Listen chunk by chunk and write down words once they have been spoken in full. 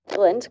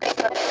England.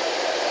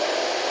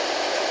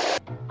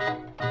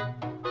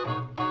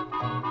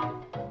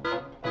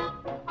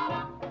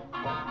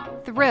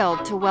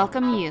 Thrilled to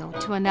welcome you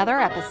to another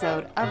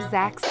episode of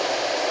Zach's.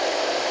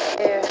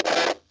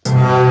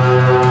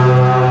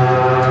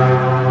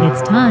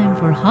 It's time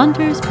for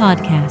Hunter's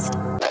Podcast.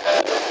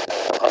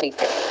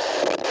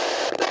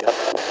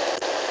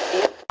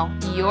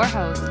 Your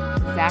host,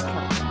 Zach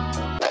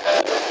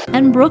Hilton.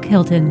 And Brooke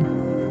Hilton.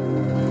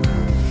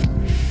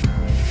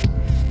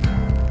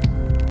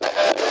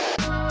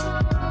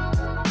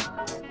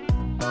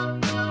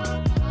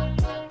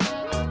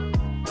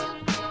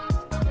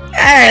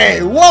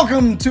 Hey,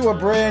 welcome to a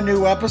brand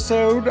new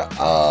episode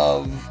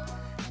of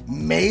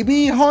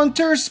maybe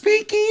Hunter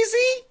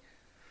Speakeasy?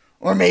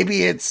 Or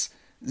maybe it's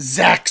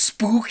Zach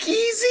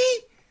Spookeasy?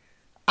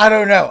 I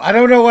don't know. I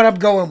don't know what I'm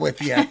going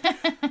with yet.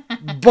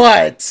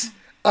 But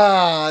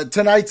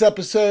tonight's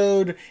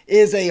episode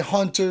is a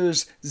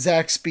Hunter's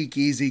Zach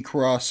Speakeasy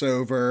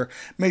crossover.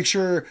 Make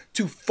sure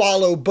to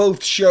follow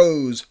both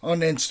shows on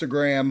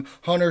Instagram,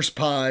 Hunter's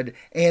Pod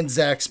and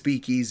Zach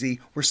Speakeasy.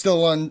 We're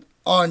still on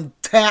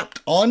Untapped,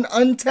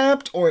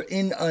 or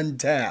in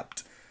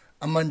Untapped?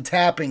 I'm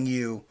untapping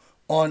you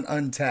on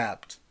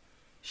Untapped.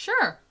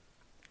 Sure.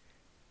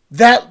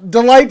 That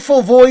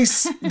delightful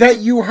voice that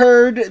you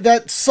heard,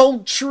 that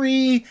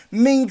sultry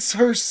minx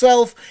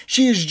herself,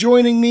 she is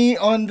joining me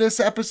on this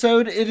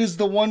episode. It is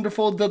the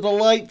wonderful, the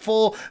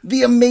delightful,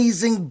 the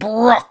amazing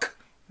Brooke.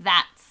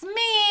 That's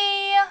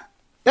me.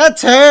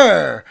 That's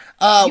her.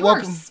 You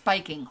welcome. are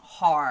spiking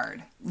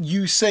hard.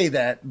 You say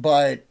that,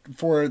 but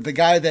for the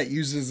guy that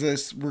uses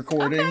this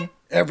recording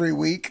every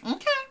week,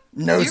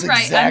 knows You're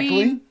right. exactly.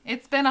 I mean,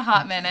 it's been a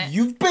hot minute.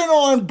 You've been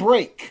on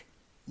break.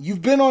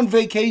 You've been on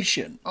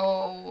vacation.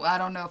 Oh, I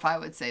don't know if I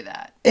would say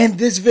that. And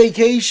this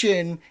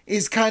vacation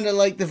is kind of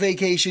like the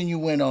vacation you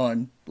went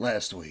on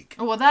last week.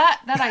 Well,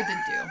 that I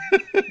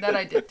did do. That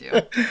I did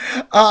do.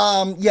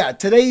 Yeah,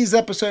 today's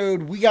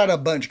episode, we got a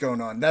bunch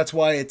going on. That's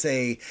why it's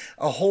a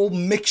whole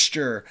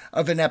mixture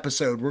of an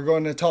episode. We're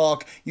going to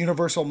talk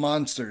Universal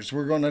Monsters.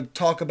 We're going to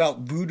talk about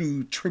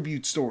Voodoo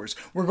tribute stores.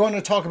 We're going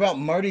to talk about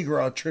Mardi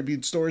Gras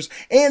tribute stores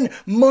and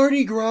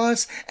Mardi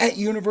Gras at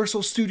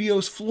Universal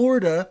Studios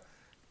Florida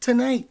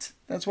tonight.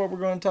 That's what we're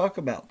going to talk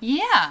about.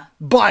 Yeah.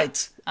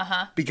 But,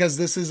 because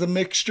this is a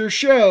mixture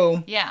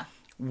show, Yeah.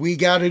 we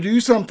got to do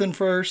something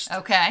first.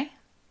 Okay.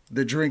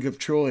 The drink of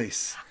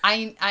choice.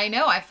 I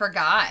know, I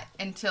forgot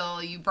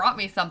until you brought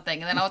me something,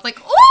 and then I was like,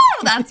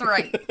 ooh, that's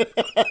right.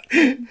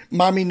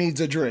 Mommy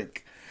needs a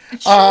drink.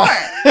 Sure.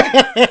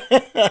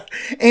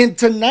 And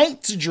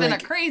tonight's It's drink... been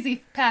a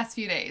crazy past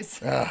few days.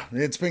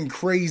 it's been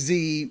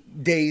crazy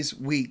days,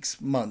 weeks,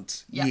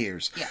 months, Yeah.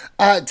 years.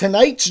 Yeah.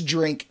 Tonight's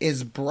drink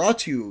is brought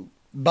to you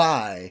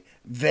by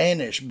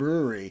Vanish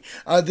Brewery.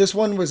 This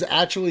one was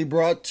actually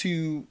brought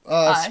to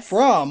us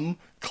from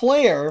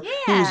Claire,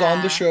 who was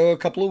on the show a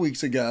couple of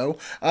weeks ago.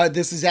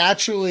 This is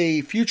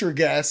actually future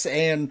guests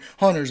and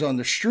Hunters on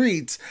the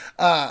Streets,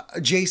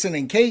 Jason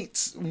and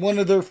Kate's, one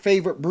of their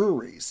favorite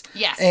breweries.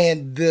 Yes.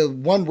 And the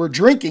one we're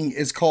drinking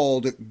is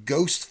called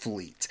Ghost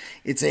Fleet.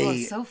 It's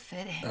So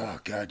fitting.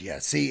 Oh God, yeah.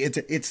 See,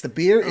 it's the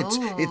beer.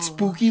 It's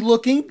spooky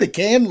looking. The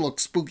can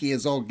looks spooky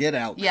as all get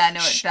out. Yeah, no,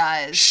 it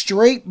does.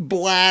 Straight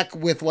black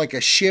with like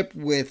a ship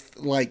with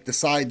like the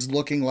sides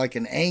looking like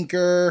an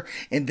anchor,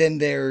 and then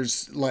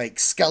there's like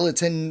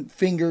skeleton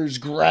fingers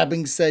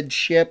grabbing said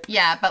ship.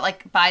 Yeah, but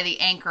like by the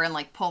anchor and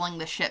like pulling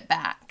the ship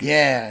back.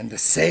 Yeah, and the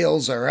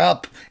sails are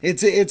up.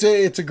 It's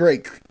a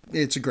great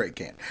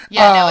can.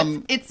 Yeah,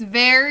 no, it's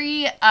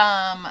very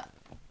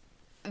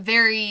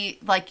very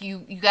like you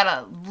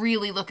gotta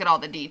really look at all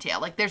the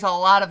detail. Like there's a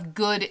lot of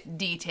good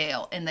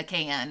detail in the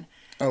can.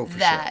 Oh, for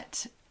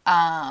that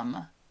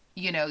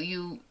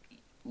you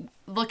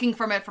looking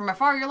from it from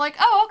afar, you're like,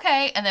 oh,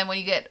 okay, and then when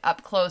you get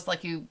up close,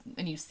 like you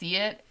see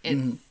it, it's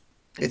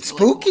really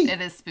spooky. Cool.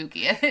 It is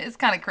spooky. It's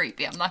kind of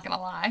creepy. I'm not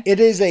gonna lie. It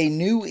is a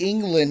New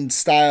England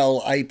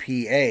style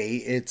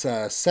IPA. It's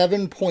a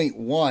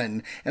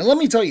 7.1, and let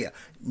me tell you,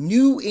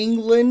 New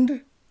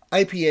England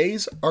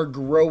IPAs are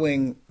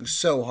growing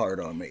so hard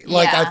on me.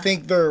 Like, I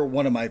think they're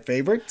one of my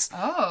favorites.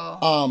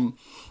 Oh.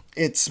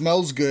 It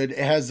smells good. It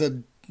has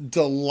a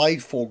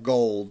delightful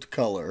gold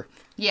color.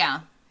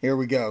 Yeah. Here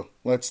we go.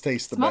 Let's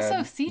taste the Smells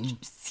bad. so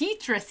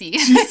citrusy.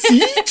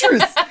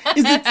 Citrus.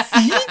 Is it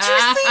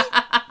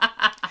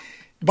citrusy?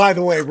 By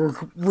the way, we're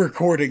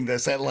recording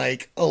this at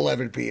like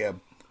 11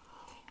 p.m.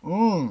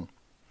 Oh,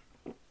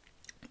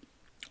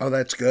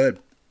 that's good.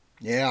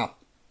 Yeah.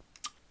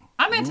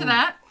 I'm into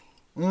that.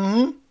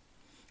 Mm-hmm.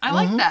 I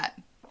like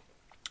that.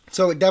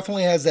 So it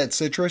definitely has that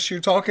citrus you're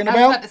talking I was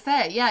about. about to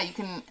say, yeah, you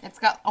can. It's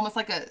got almost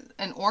like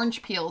an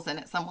orange peels in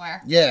it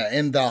somewhere. Yeah,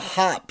 and the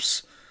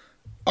hops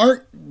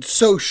aren't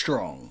so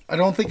strong. I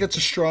don't think it's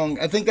a strong.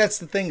 I think that's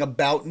the thing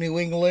about New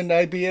England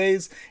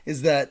IPAs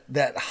is that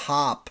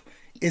hop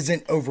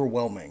isn't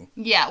overwhelming.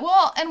 Yeah,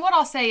 well, and what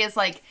I'll say is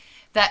like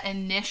that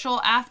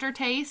initial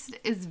aftertaste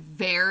is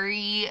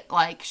very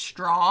like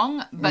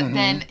strong, but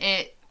then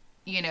it,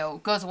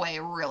 goes away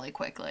really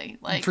quickly.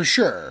 Like For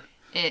sure.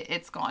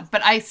 it's gone.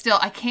 But I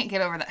can't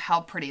get over that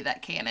how pretty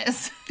that can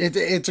is.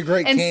 It's a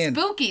great and can. And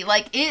spooky.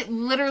 Like, it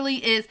literally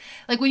is.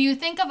 Like, when you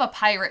think of a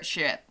pirate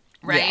ship,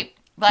 right?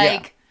 Yeah.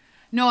 Like,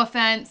 no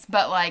offense,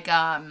 but like,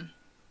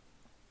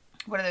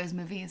 what are those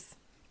movies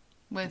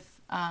with,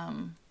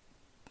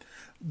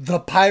 the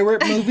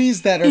pirate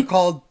movies that are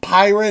called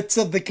Pirates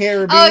of the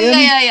Caribbean? Oh,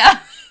 yeah.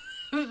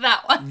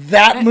 That one.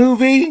 That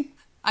movie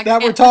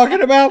that we're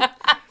talking about?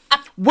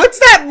 What's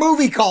that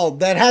movie called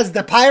that has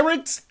the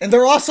pirates and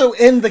they're also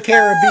in the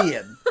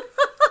Caribbean?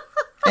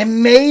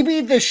 And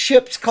maybe the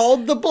ship's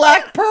called the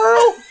Black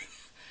Pearl?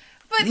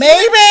 But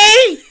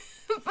maybe!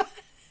 But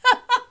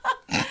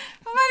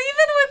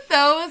even with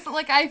those,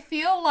 like, I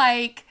feel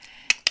like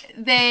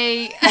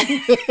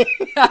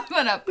I'm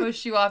gonna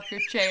push you off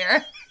your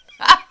chair.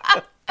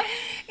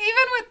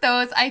 Even with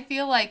those, I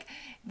feel like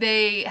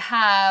they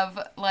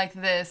have, like,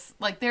 this,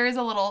 like, there is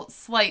a little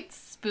slight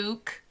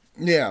spook.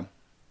 Yeah.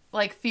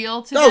 Like,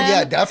 feel to them. Oh,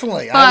 yeah,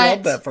 definitely. I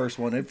love that first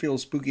one. It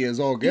feels spooky as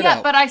all get out.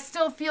 Yeah, but I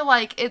still feel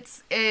like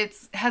it's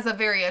has a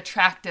very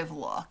attractive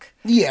look.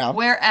 Yeah.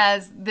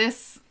 Whereas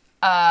this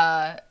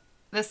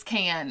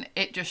can,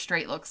 it just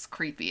straight looks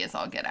creepy as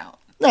all get out.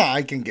 No,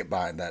 I can get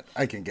behind that.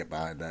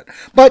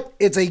 But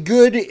it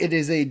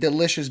is a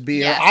delicious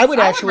beer. Yes, I would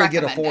actually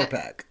get a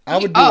 4-pack. I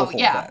would do a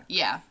 4-pack.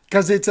 Yeah.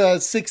 Because it's a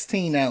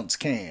 16-ounce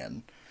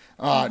can,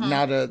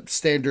 not a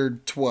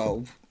standard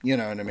 12. You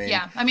know what I mean?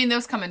 Yeah. I mean,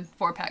 those come in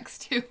 4-packs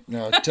too.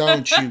 No,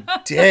 don't you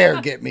dare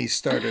get me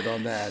started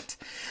on that.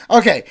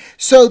 Okay,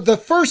 so the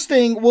first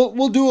thing,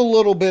 we'll do a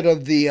little bit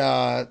of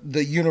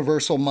the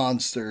Universal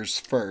Monsters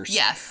first.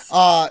 Yes.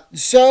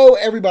 So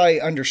everybody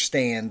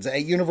understands,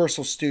 at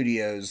Universal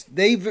Studios,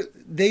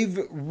 they've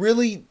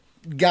really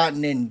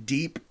gotten in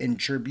deep in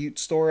tribute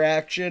store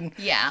action.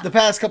 Yeah. The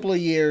past couple of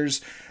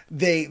years,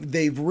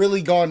 they've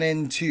really gone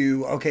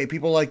into, okay,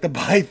 people like to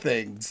buy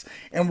things,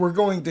 and we're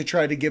going to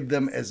try to give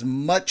them as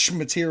much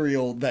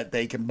material that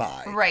they can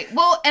buy. Right.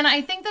 Well, and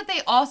I think that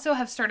they also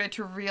have started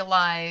to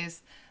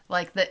realize,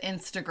 like, the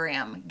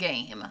Instagram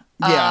game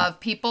of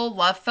people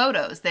love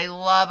photos. They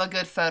love a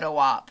good photo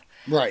op.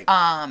 Right.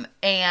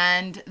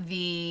 And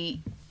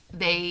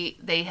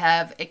they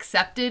have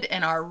accepted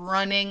and are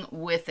running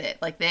with it.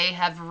 Like, they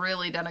have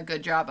really done a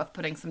good job of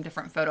putting some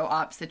different photo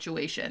op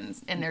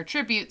situations in their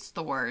tribute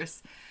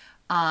stores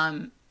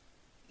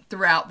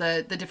throughout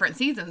the different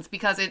seasons,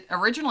 because it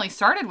originally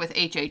started with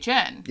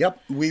HHN.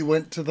 Yep, we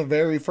went to the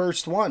very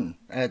first one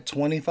at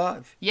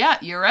 25. Yeah,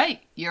 you're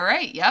right.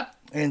 Yep.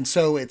 And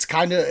so it's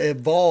kind of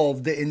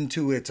evolved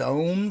into its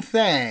own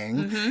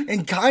thing,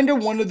 and kind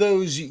of one of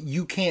those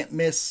you can't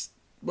miss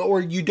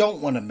or you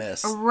don't want to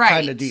miss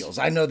kind of deals.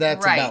 I know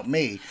that's about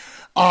me.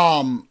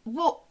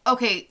 Well,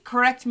 okay,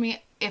 correct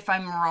me if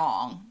I'm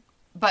wrong,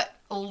 but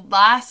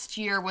last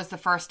year was the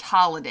first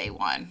holiday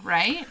one,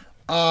 right?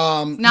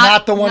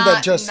 Not the one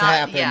that just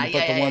happened,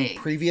 but the one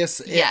previous.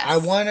 Yes. I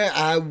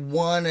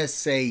wanna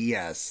say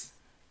yes.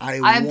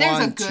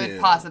 There's a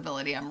good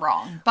possibility I'm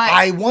wrong, but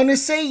I want to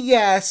say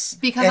yes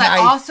because I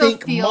also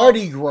feel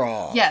Mardi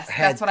Gras. Yes,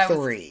 had that's what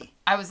 3.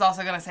 I was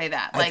also gonna say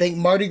that. I think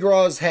Mardi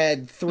Gras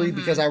had 3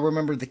 because I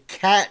remember the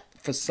cat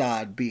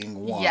facade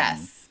being 1.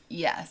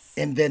 Yes.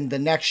 And then the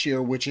next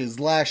year, which is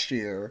last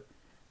year,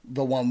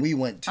 the one we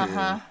went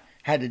to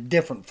had a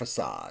different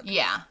facade.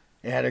 Yeah.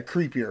 It had a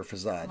creepier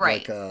facade,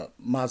 like a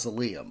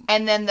mausoleum.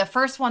 And then the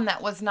first one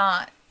that was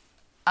not,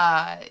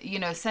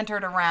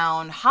 centered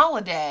around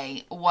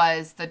holiday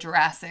was the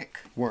Jurassic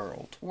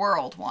World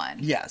one.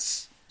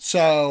 Yes.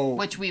 So,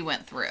 which we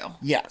went through.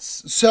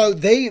 Yes. So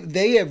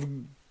they have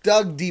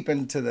dug deep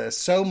into this,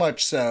 so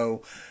much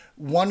so,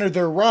 one of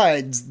their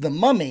rides, the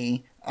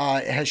Mummy,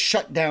 has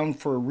shut down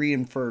for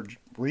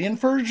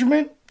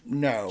refurbishment?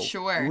 No.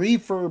 Sure.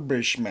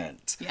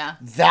 Refurbishment. Yeah.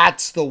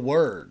 That's the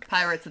word.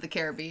 Pirates of the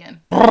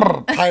Caribbean.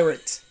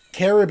 Pirates,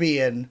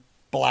 Caribbean,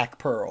 Black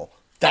Pearl.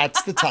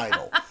 That's the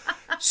title.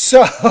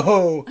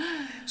 So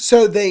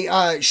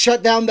they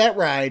shut down that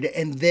ride,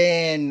 and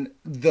then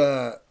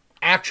the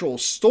actual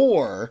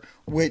store,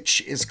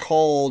 which is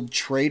called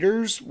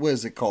Traders. What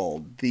is it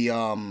called?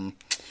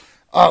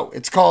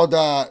 It's called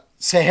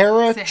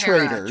Sahara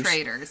Traders.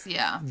 Traders,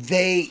 yeah.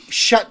 They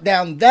shut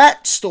down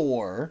that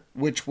store,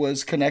 which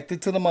was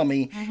connected to the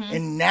Mummy,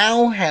 and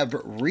now have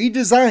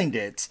redesigned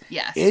it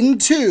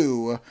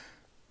into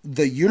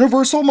the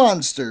Universal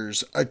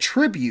Monsters, a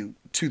tribute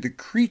to the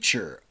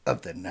creature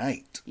of the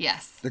night.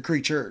 Yes. The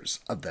creatures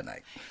of the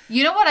night.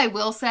 You know what I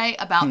will say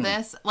about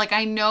this? Like,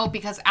 I know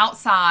because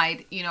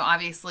outside,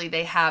 obviously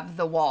they have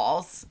the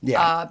walls.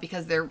 Yeah.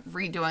 Because they're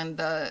redoing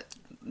the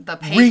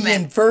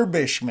pavement.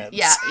 Refurbishments.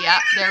 Yeah.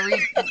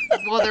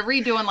 They're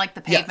redoing, like, the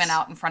pavement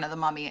out in front of the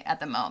Mummy at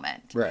the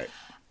moment. Right.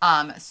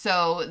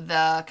 So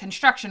the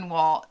construction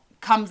wall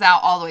comes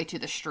out all the way to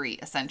the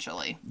street,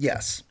 essentially.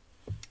 Yes.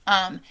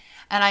 And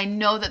I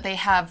know that they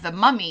have the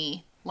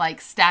Mummy, like,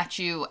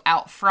 statue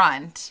out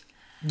front.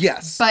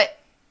 Yes. But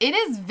it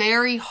is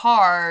very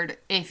hard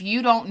if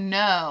you don't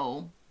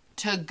know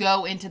to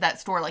go into that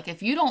store. Like,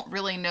 if you don't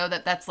really know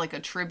that that's like a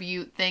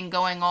tribute thing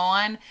going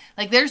on,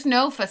 like, there's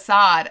no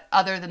facade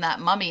other than that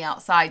mummy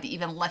outside to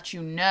even let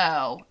you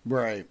know.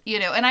 Right. You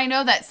know, and I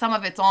know that some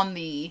of it's on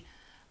the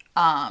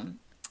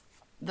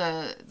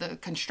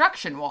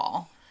construction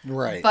wall.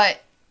 Right.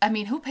 But I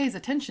mean, who pays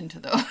attention to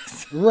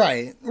those?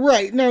 Right.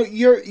 No,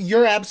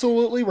 you're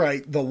absolutely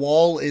right. The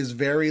wall is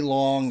very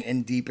long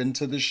and deep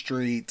into the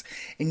street,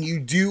 and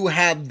you do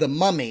have the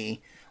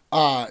mummy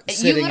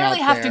sitting you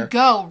literally out have there. to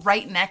go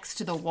right next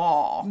to the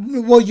wall.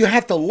 Well, you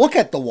have to look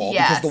at the wall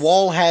Yes. because the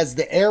wall has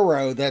the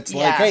arrow that's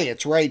like, Yeah. hey,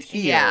 it's right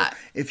here Yeah.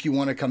 if you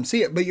want to come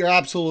see it. But you're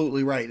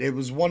absolutely right. It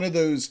was one of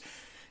those.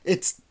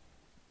 It's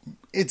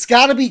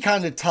got to be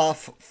kind of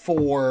tough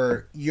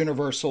for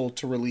Universal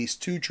to release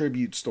 2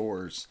 tribute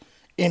stores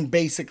in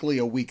basically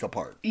a week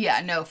apart.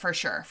 Yeah, no, for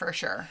sure.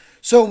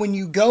 So when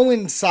you go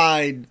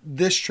inside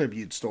this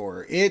tribute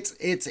store, it's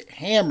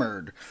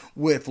hammered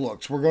with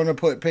looks. We're going to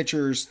put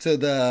pictures to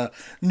the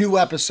new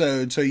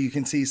episode so you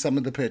can see some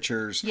of the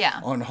pictures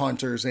on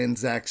Hunter's and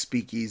Zach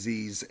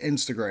Speakeasy's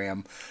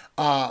Instagram.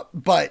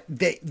 But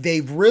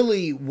they've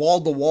really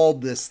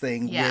wall-to-walled this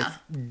thing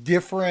with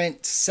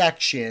different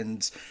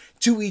sections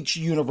to each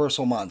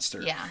Universal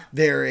monster. Yeah.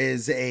 There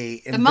is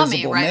a The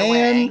Mummy Invisible right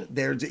Man. away.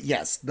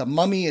 There's the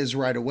Mummy is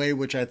right away,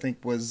 which I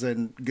think was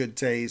in good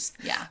taste.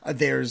 Yeah.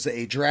 There's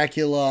a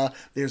Dracula.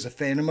 There's a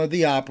Phantom of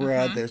the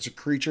Opera. Mm-hmm. There's a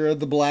Creature of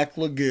the Black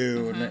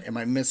Lagoon. Am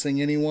I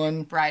missing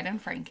anyone? Bride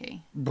and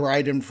Frankie.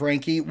 Bride and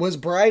Frankie. Was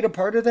Bride a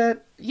part of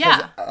that?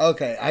 Yeah.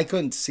 Okay, I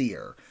couldn't see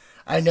her.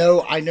 I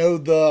know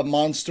the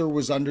monster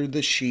was under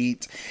the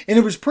sheet, and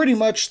it was pretty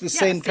much the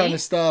same kind see?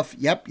 of stuff.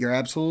 Yep, you're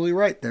absolutely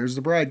right. There's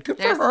the bride. Good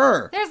for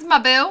her. There's my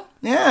boo.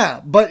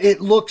 Yeah, but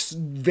it looks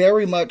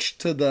very much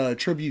to the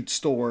tribute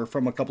store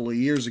from a couple of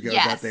years ago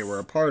Yes. that they were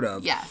a part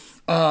of. Yes.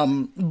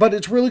 But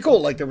it's really cool.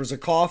 Like, there was a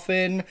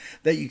coffin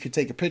that you could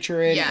take a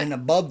picture in, Yeah. and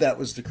above that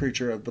was the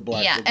Creature of the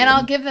Black Yeah, Lagoon. and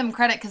I'll give them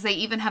credit because they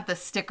even have the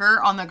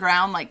sticker on the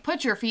ground, like,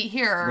 put your feet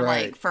here,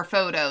 Right. like, for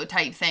photo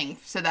type thing.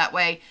 So that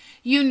way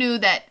you knew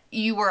that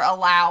you were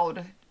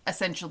allowed,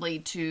 essentially,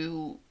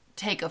 to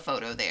take a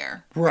photo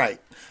there. Right.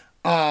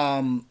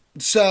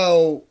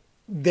 So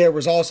there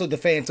was also the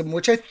Phantom,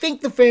 which I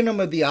think the Phantom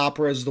of the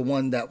Opera is the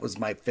one that was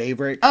my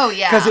favorite. Oh,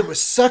 yeah. Because it was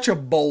such a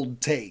bold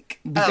take.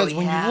 Because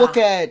when yeah. you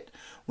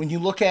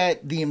look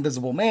at the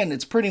Invisible Man,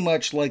 it's pretty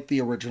much like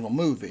the original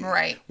movie.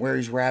 Right. Where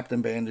he's wrapped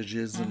in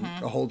bandages and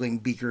holding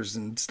beakers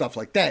and stuff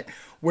like that.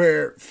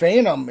 Where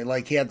Phantom,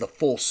 like, he had the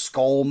full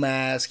skull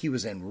mask. He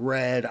was in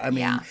red. I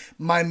mean,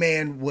 my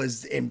man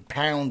was in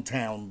Pound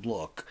Town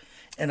look.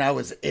 And I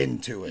was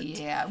into it.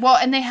 Yeah. Well,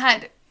 and they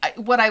had,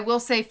 what I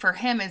will say for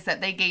him is that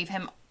they gave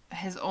him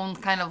his own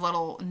kind of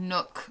little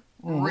nook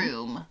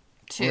room,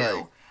 too.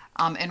 Right.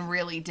 And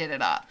really did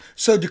it up.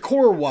 So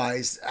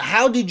decor-wise,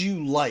 how did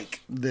you like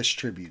this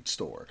tribute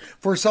store?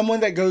 For someone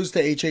that goes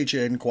to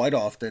HHN quite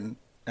often,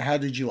 how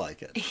did you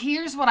like it?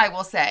 Here's what I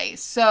will say.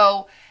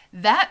 So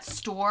that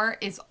store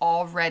is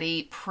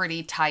already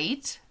pretty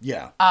tight.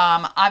 Yeah.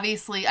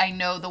 Obviously, I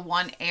know the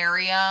one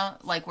area,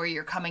 like where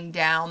you're coming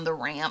down the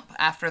ramp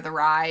after the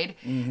ride,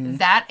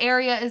 that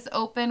area is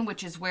open,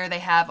 which is where they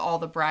have all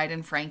the Bride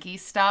and Frankie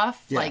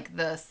stuff, like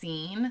the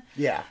scene.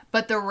 Yeah.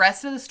 But the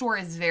rest of the store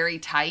is very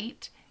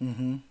tight.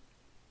 Mm-hmm.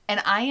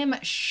 And I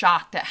am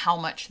shocked at how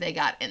much they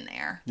got in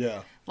there.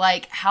 Yeah.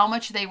 Like, how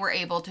much they were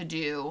able to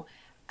do,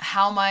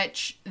 how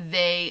much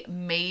they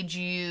made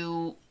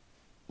you,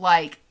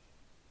 like,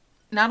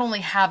 not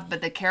only have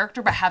but the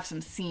character, but have some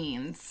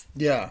scenes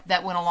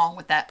that went along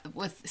with that,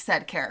 with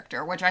said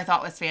character, which I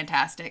thought was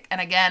fantastic.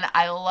 And again,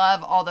 I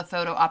love all the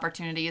photo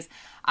opportunities.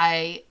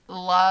 I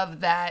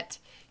love that,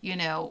 you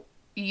know,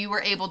 you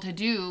were able to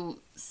do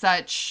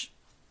such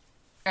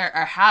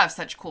or have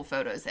such cool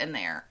photos in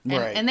there. And,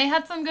 Right. and they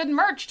had some good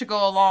merch to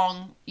go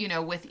along, you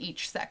know, with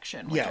each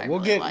section. Which I we'll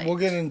really get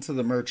liked. into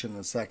the merch in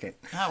a second.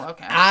 Oh,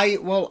 okay. I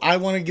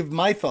want to give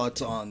my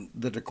thoughts on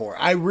the decor.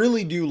 I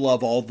really do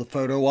love all the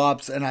photo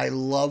ops, and I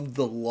love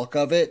the look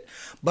of it.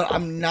 But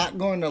I'm not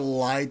going to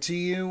lie to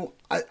you.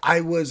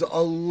 I was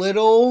a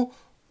little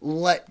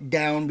let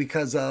down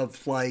because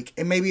of, like,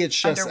 and maybe it's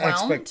just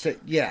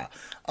Underwhelmed?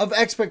 of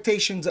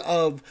expectations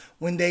of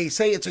when they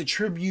say it's a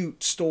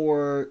tribute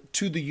store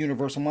to the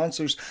Universal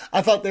Monsters.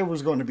 I thought there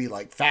was going to be,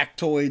 like,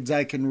 factoids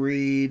I can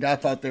read. I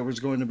thought there was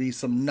going to be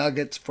some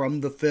nuggets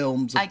from the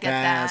films of I get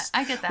that.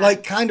 I get that.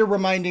 Like, kind of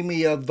reminding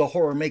me of the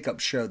horror makeup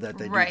show that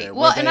they do there.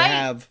 Well, where and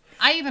they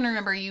I even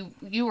remember you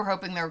were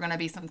hoping there were going to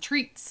be some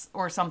treats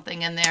or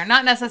something in there.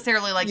 Not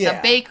necessarily like the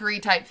Yeah.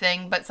 bakery type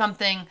thing, but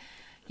something,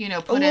 you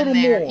know, put in little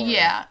there. more.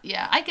 Yeah.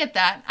 I get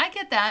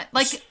that.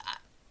 Like,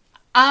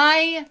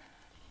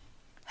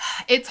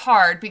 it's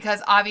hard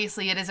because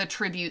obviously it is a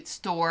tribute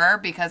store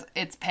because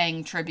it's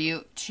paying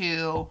tribute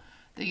to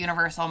the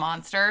Universal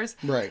Monsters.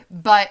 Right.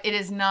 But it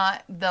is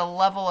not the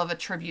level of a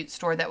tribute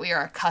store that we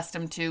are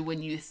accustomed to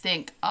when you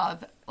think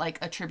of like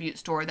a tribute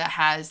store that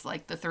has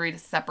like the 3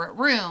 separate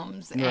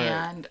rooms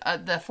and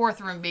the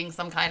 4th room being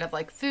some kind of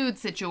like food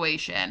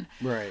situation.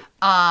 Right.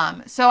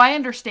 So I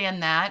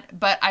understand that,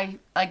 but I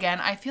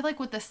feel like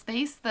with the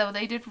space though,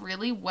 they did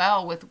really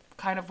well with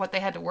kind of what they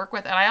had to work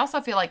with. And I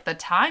also feel like the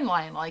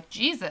timeline, like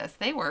Jesus,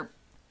 they were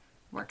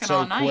working So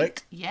all night.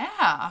 quick?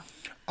 Yeah.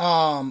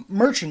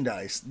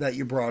 Merchandise that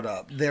you brought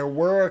up. There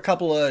were a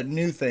couple of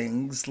new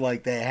things,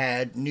 like they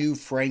had new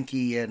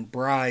Frankie and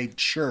Bride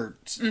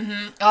shirts.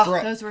 Mm-hmm.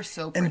 Oh, those were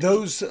so pretty. And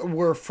those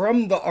were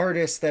from the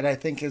artist that I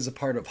think is a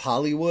part of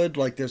Hollywood.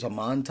 Like there's a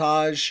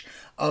montage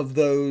of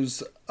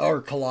those, or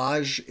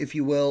collage, if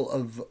you will,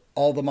 of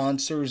all the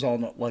monsters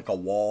on like a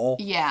wall.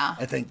 Yeah.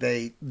 I think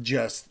they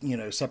just,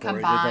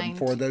 separated Combined.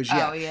 them for those. Oh,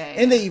 Yeah. yeah.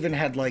 And they even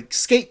had like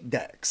skate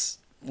decks,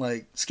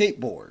 like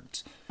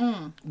skateboards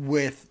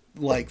with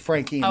like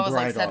Frankie and I was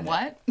Bride like, on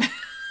said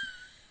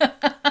it.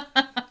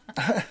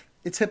 what?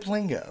 It's hip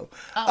lingo.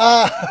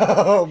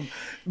 Oh.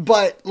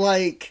 But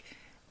like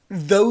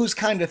those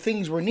kind of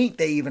things were neat.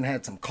 They even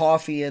had some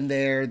coffee in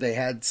there. They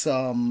had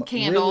some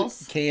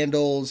Candles.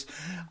 Candles.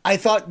 I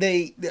thought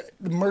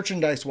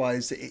merchandise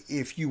wise,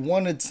 if you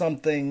wanted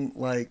something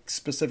like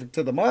specific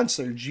to the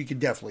monsters, you could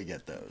definitely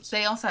get those.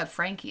 They also had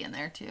Frankie in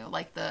there too,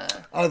 like the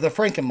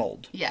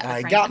Frankenmold. yeah.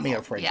 I the got me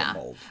a Frankenmold.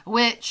 Frankenmold. Yeah.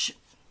 Which,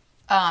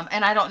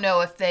 and I don't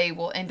know if they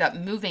will end up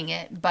moving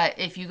it, but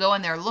if you go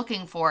in there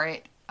looking for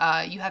it,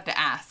 you have to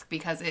ask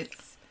because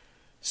it's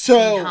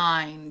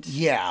behind.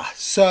 Yeah.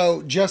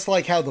 So just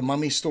like how the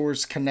Mummy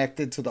Store's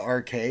connected to the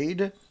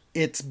arcade,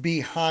 it's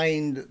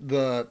behind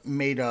the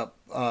made up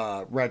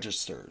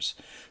registers.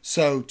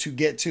 So to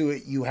get to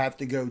it, you have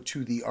to go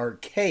to the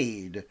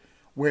arcade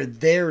where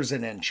there's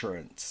an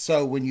entrance.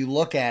 So when you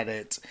look at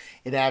it,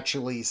 it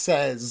actually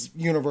says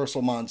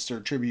Universal Monster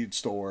Tribute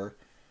Store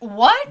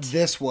What?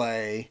 this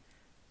way.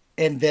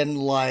 And then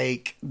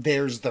like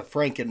there's the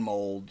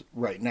Frankenmold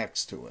right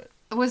next to it.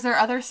 Was there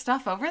other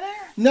stuff over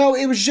there? No,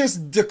 it was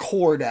just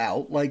decored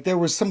out. Like there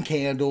was some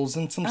candles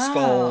and some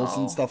skulls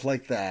Oh. and stuff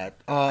like that.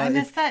 I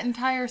missed that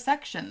entire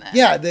section then.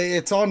 Yeah,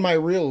 it's on my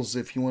reels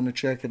if you want to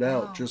check it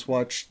out. Oh. Just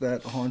watch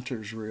that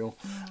Haunters reel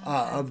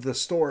of the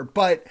store.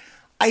 But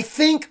I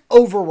think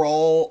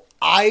overall,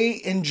 I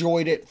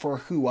enjoyed it for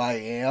who I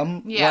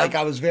am. Yeah. Like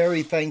I was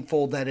very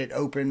thankful that it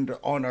opened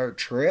on our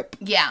trip.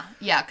 Yeah,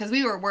 because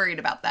we were worried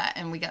about that,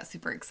 and we got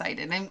super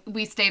excited, and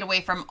we stayed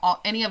away from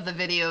any of the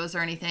videos or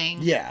anything.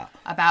 Yeah.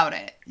 About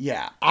it.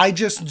 Yeah, I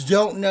just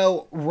don't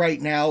know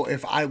right now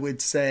if I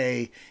would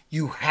say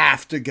you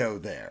have to go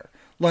there.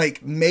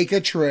 Like, make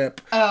a trip,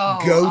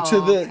 go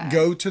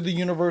to the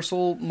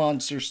Universal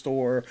Monster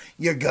Store.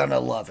 You're gonna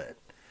love it.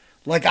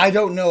 Like, I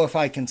don't know if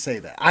I can say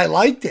that. I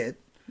liked it.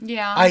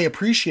 Yeah. I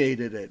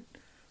appreciated it.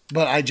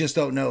 But I just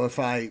don't know if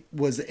I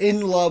was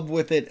in love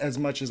with it as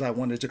much as I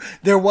wanted to.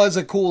 There was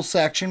a cool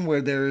section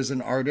where there is an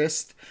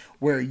artist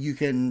where you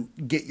can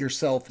get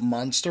yourself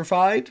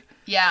monsterfied.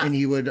 Yeah. And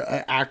he would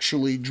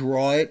actually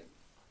draw it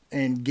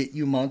and get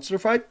you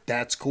monsterfied.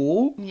 That's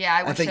cool. Yeah,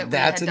 I wish think that we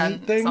that's had a done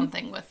neat thing.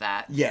 something with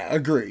that. Yeah,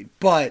 agreed.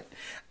 But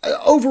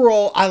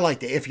overall, I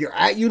liked it. If you're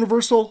at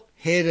Universal,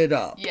 hit it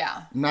up.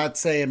 Yeah. I'm not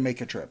saying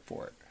make a trip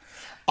for it.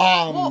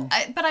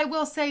 But I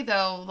will say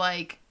though,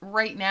 like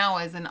right now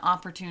is an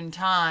opportune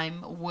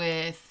time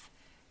with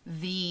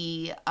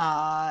the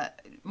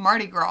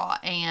Mardi Gras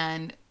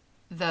and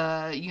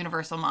the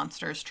Universal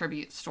Monsters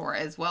Tribute Store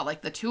as well.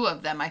 Like the two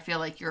of them, I feel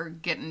like you're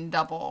getting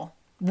double.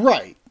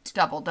 Right.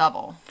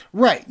 Double.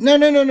 Right.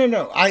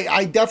 No.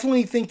 I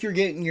definitely think you're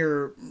getting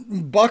your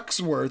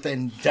buck's worth,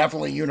 and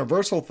definitely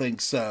Universal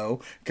thinks so,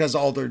 because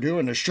all they're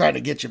doing is trying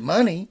to get you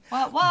money.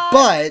 What?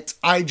 But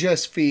I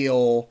just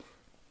feel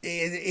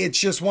it's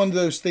just one of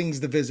those things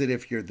to visit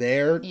if you're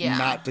there, Yeah.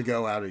 not to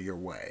go out of your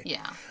way.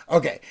 Yeah.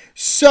 Okay,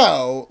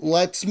 so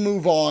let's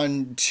move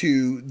on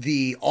to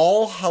the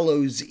All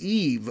Hallows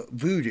Eve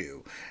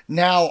Voodoo.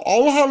 Now,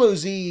 All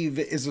Hallows Eve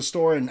is a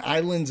store in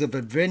Islands of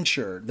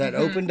Adventure that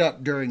opened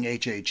up during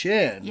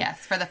HHN.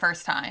 Yes, for the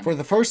first time. For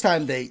the first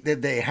time,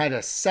 they had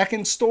a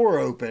second store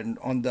open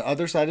on the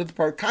other side of the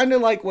park, kind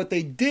of like what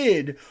they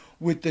did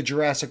with the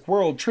Jurassic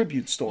World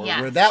tribute store,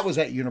 Yes. where that was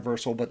at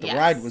Universal, but the Yes.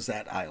 ride was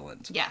at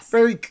Islands. Yes.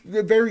 Very,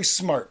 very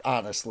smart,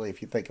 honestly,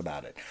 if you think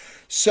about it.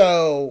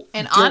 So,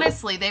 And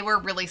honestly, they were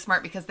really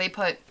smart because they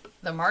put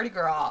the Mardi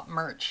Gras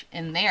merch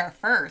in there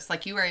first.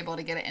 Like you were able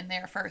to get it in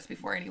there first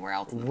before anywhere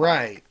else. In the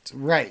park.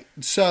 Right.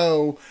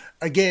 So,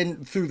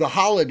 again, through the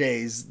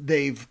holidays,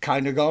 they've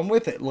kind of gone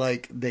with it.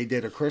 Like, they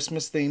did a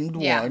Christmas-themed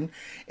one,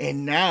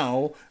 and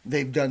now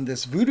they've done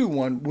this voodoo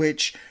one,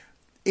 which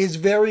is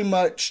very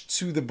much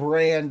to the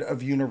brand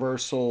of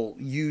Universal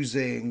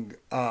using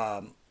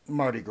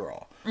Mardi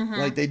Gras.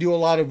 Like, they do a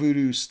lot of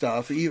voodoo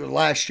stuff. Even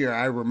last year,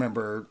 I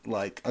remember,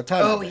 like, a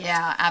ton of it. Oh,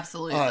 yeah,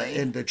 absolutely.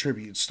 In the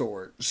tribute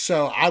store.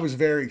 So, I was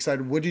very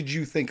excited. What did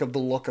you think of the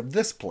look of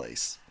this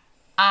place?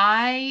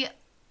 I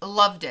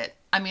loved it.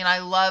 I mean, I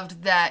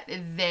loved that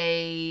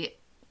they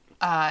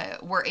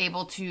were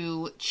able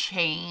to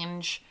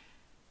change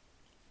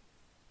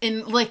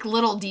in like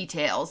little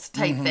details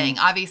type thing.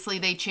 Obviously,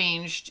 they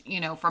changed,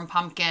 from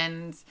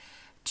pumpkins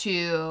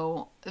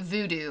to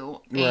voodoo,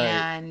 Right.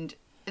 and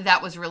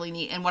that was really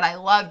neat. And what I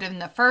loved in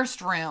the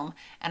first room,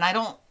 and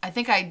I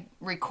think I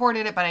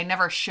recorded it, but I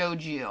never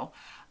showed you,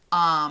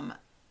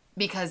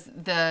 because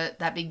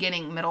that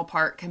beginning middle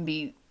part can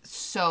be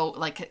so,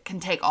 like, it can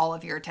take all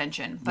of your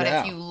attention. But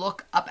Yeah. if you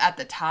look up at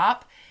the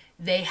top,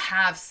 they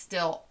have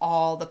still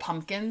all the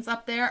pumpkins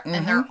up there,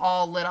 and they're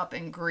all lit up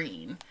in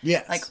green.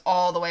 Yes. Like,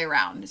 all the way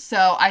around.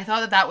 So I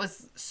thought that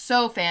was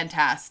so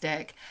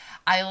fantastic.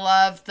 I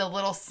loved the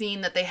little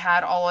scene that they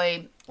had all the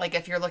way, like,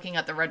 if you're looking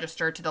at the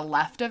register to the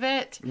left of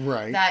it.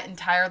 Right. That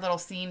entire little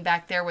scene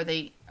back there where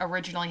they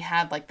originally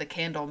had, like, the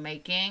candle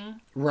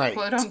making. Right.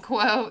 Quote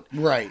unquote.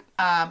 Right.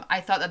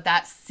 I thought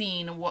that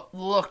scene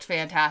looked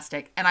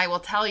fantastic. And I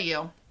will tell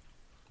you,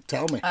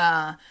 Tell me.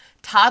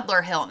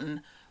 Toddler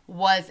Hilton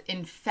was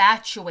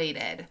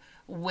infatuated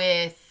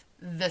with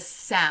the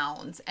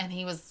sounds, and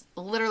he was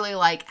literally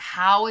like,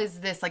 how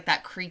is this, like,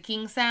 that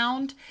creaking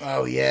sound?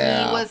 Oh,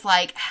 yeah. He was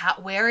like,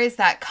 where is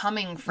that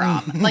coming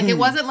from? Like, it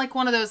wasn't like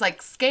one of those,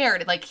 like,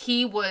 scared. Like,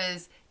 he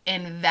was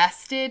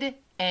invested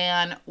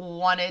and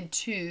wanted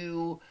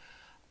to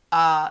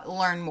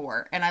learn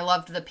more. And I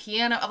loved the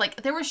piano.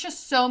 Like, there was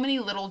just so many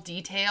little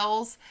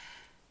details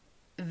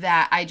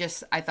that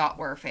I thought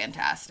were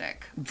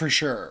fantastic. For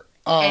sure.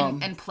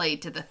 And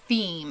played to the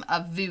theme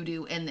of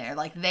voodoo in there.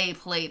 Like, they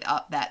played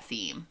up that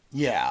theme.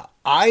 Yeah.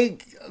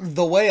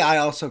 The way I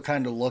also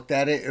kind of looked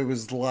at it, it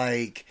was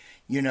like,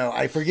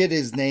 I forget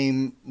his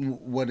name,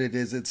 what it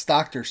is. It's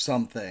Dr.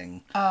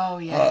 Something. Oh,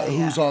 yeah.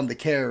 Who's on the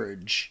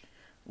carriage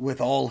with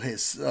all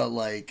his,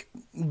 like,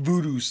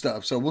 voodoo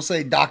stuff. So we'll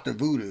say Dr.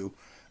 Voodoo.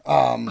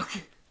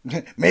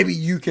 Maybe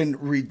you can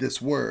read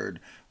this word,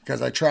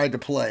 because I tried to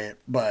play it,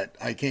 but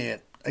I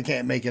can't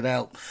make it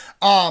out.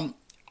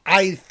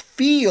 I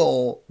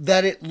feel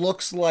that it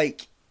looks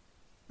like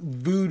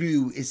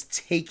voodoo is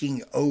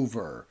taking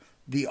over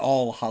the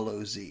All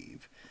Hallows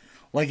Eve.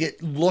 Like,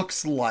 it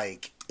looks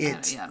like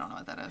it's... I don't know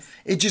what that is.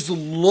 It just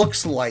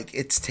looks like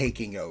it's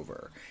taking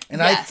over.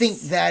 And I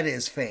think that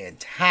is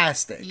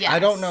fantastic. Yes. I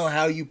don't know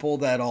how you pull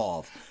that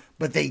off,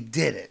 but they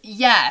did it.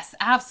 Yes,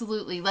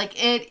 absolutely. Like,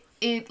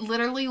 it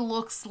literally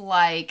looks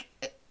like...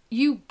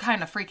 You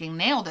kind of freaking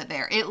nailed it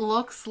there. It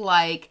looks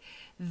like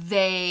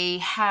they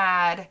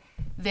had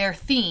their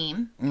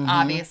theme,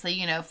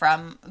 obviously,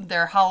 from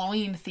their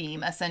Halloween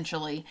theme,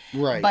 essentially.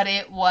 Right. But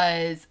it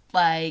was,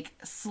 like,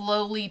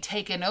 slowly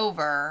taken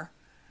over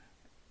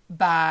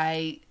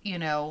by,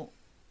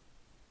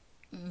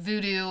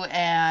 voodoo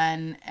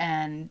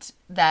and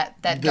that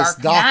This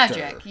dark doctor.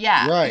 magic.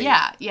 Yeah. Right.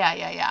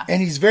 Yeah. And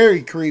he's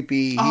very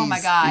creepy. Oh my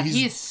God, he's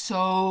he's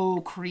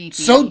so creepy.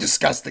 so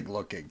disgusting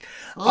looking.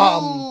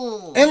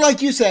 Ooh. And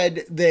like you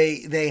said,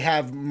 they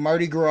have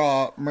Mardi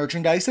Gras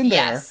merchandise in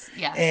there.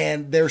 Yes.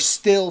 And they're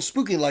still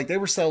spooky. Like, they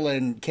were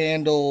selling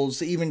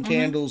candles, even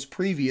candles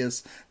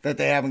previous that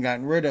they haven't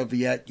gotten rid of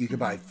yet. You could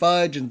buy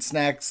fudge and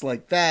snacks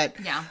like that.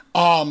 Yeah.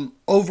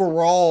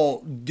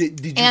 Overall,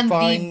 did you And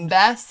find the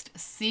best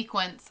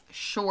sequence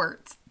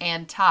shorts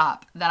and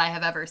top that I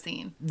have ever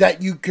seen.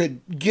 that you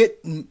could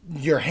get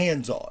your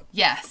hands on?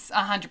 Yes,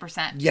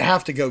 100%. You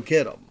have to go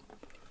get them.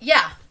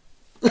 Yeah.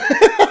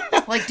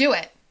 Like, do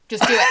it.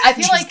 Just do it. I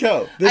feel Just like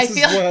go. This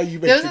is how you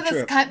make those your are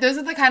the trip. those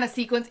are the kind of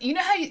sequence. You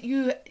know how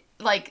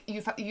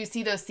you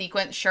see those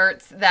sequence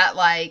shirts that,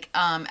 like,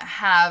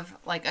 have,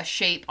 like, a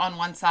shape on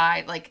one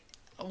side, like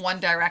one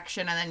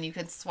direction, and then you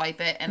can swipe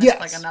it and Yes.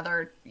 it's like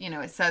another,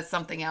 it says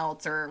something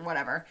else or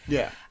whatever.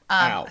 Yeah.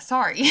 Ow.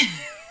 Sorry.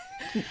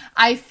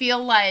 I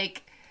feel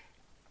like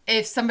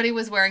if somebody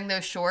was wearing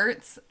those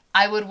shorts,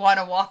 I would want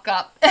to walk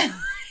up and,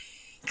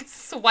 like,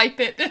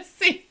 swipe it to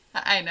see.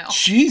 I know.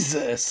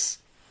 Jesus.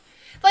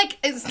 Like,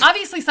 it's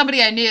obviously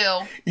somebody I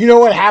knew. You know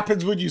what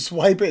happens when you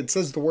swipe it? It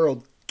says the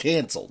word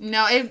canceled.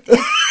 No, it's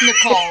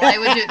Nicole. I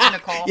would do it to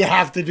Nicole. You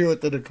have to do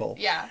it to Nicole.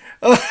 Yeah.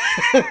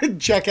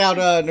 Check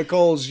out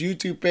Nicole's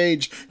YouTube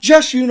page,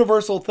 Just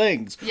Universal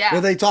Things, Yeah. where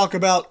they talk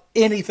about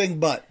anything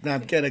but. No,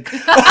 I'm kidding.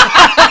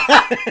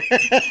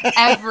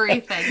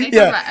 Everything. They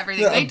talk about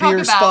everything. They talk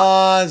beer about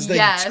spas,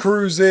 yes.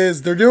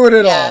 cruises. They're doing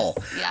it all.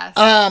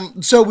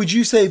 Yes. So would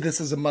you say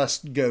this is a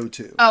must go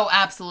to? Oh,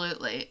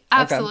 absolutely.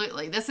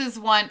 Absolutely. This is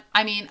one,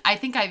 I mean, I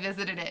think I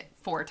visited it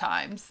 4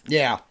 times.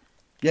 Yeah.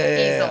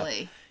 Yeah.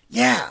 Easily.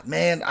 Yeah,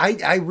 man.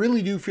 I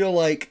really do feel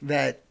like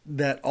that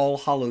All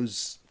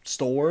Hallows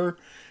store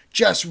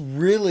just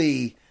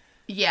really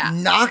Yeah.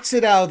 knocks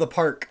it out of the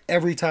park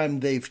every time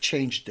they've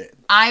changed it.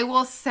 I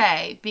will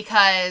say,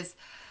 because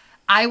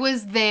I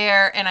was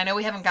there, and I know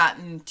we haven't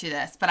gotten to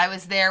this, but I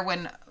was there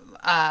when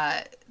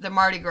the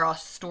Mardi Gras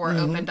store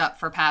opened up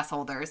for pass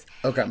holders.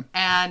 Okay.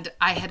 And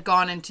I had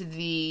gone into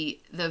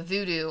the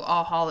Voodoo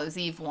All Hallows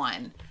Eve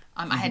one.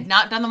 I had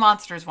not done the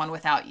Monsters one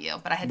without you,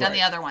 but I had done the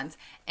Right. other ones.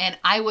 And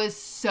I was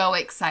so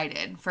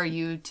excited for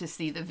you to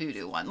see the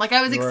Voodoo one. Like,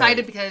 I was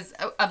excited because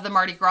of the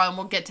Mardi Gras, and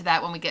we'll get to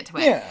that when we get to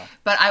it. Yeah.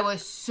 But I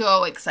was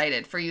so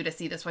excited for you to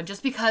see this one,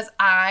 just because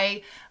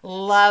I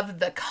love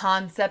the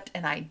concept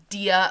and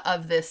idea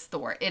of this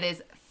store. It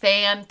is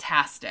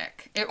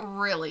fantastic. It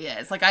really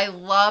is. Like, I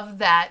love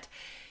that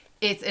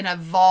it's an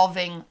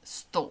evolving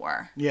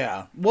store.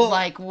 Yeah. Well,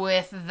 Like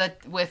with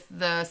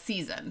the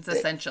seasons,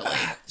 essentially.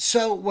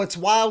 so what's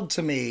wild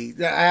to me,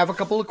 I have a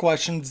couple of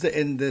questions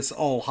in this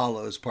All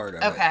Hallows part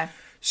of it. Okay.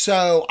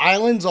 So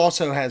Islands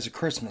also has a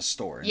Christmas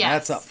store, and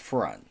Yes. that's up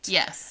front.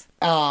 Yes.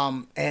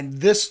 And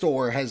this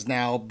store has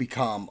now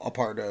become a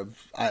part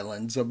of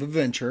Islands of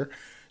Adventure.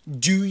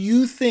 Do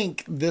you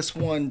think this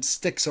one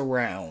sticks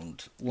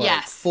around like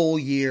Yes. full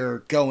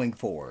year going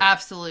forward?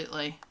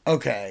 Absolutely.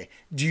 Okay.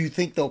 Do you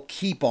think they'll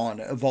keep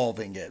on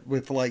evolving it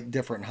with like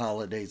different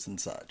holidays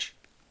and such?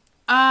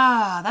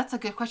 That's a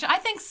good question. I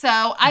think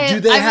so. Do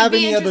they I would have be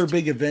any other interested-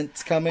 big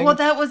events coming? Well,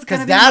 that was because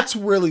gonna be that's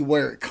really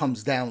where it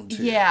comes down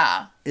to.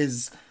 Yeah.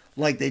 Is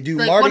like they do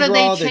Like, Mardi what do they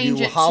Gras, they change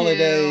do it to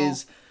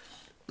holidays,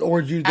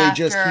 or do they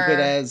just keep it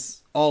after-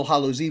 as All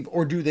Hallows Eve,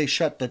 or do they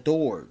shut the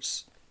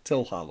doors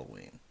till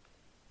Halloween?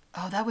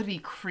 Oh, that would be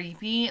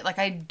creepy. Like,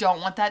 I don't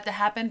want that to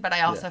happen, but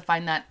I also Yeah.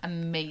 find that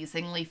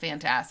amazingly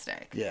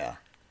fantastic. Yeah,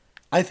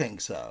 I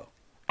think so.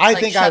 I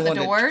Like, think shut I the want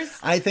doors?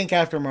 I think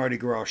after Mardi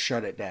Gras,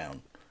 shut it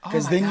down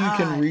because my then you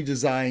can God.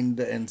 redesign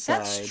the inside.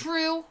 That's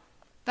true.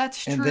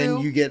 That's true. And then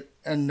you get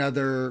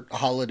another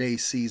holiday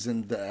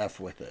season to F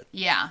with it.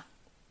 Yeah.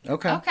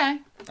 Okay. Okay.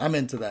 I'm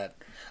into that.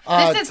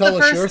 This is tell the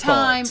us your first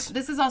time. thoughts.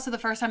 This is also the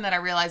first time that I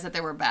realized that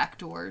there were back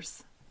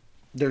doors.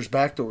 There's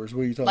back doors.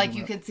 What are you talking Like about?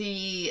 you could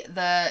see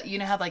you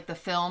know how like the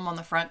film on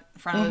the front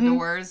Mm-hmm. of the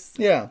doors.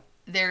 Yeah.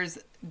 There's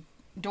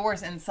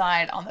doors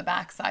inside on the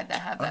back side that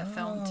have that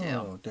film too.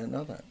 Oh, didn't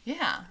know that.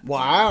 Yeah.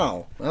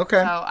 Wow. Okay.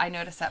 So I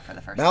noticed that for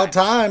the first About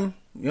time.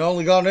 You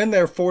only gone in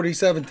there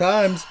 47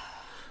 times.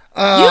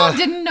 You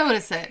didn't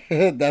notice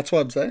it. That's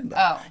what I'm saying. Though.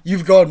 Oh.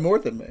 You've gone more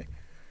than me.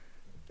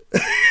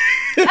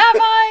 Have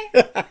I?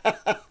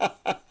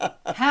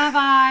 Have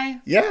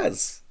I?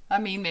 Yes. I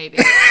mean, maybe.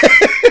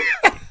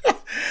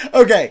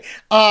 Okay.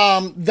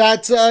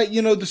 That's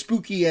the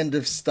spooky end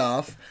of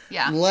stuff.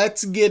 Yeah.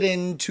 Let's get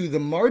into the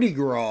Mardi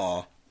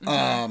Gras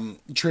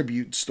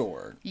tribute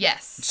store.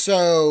 Yes.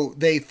 So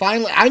they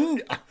finally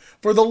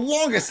for the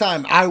longest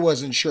time I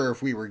wasn't sure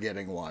if we were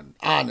getting one,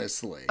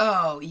 honestly.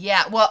 Oh,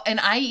 yeah. Well, and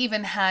I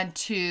even had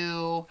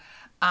to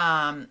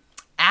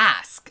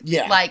ask.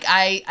 Yeah. Like,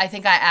 I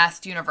think I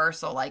asked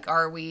Universal, like,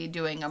 are we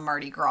doing a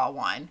Mardi Gras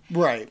one?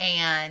 Right.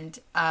 And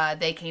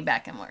they came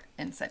back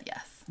and said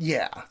yes.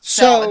 Yeah.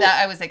 So So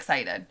that I was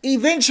excited.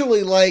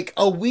 eventually, like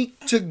a week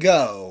to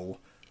go,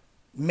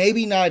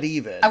 maybe not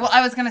even.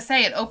 I was going to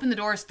say it opened the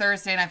doors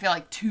Thursday, and I feel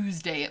like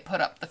Tuesday it put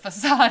up the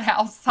facade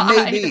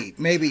outside.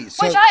 Maybe.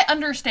 So, Which I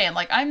understand.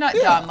 Like, I'm not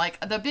dumb.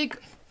 Like, the big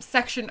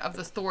section of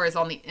the store is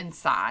on the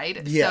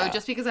inside. Yeah. So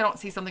just because I don't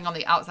see something on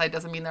the outside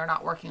doesn't mean they're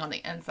not working on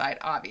the inside,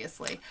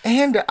 obviously.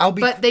 and I'll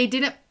be But they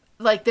didn't,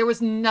 like, there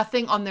was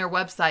nothing on their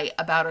website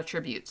about a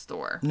tribute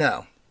store.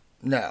 No.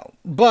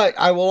 But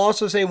I will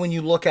also say when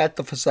you look at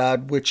the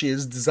facade, which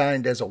is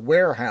designed as a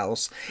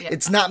warehouse, Yeah.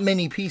 it's not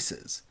many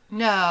pieces.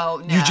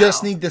 No. You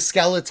just need the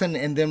skeleton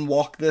and then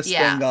walk this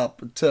Yeah. thing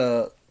up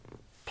to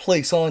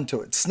place onto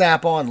it.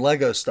 Snap on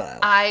Lego style.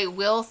 I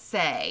will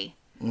say,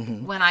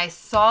 Mm-hmm. when I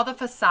saw the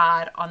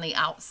facade on the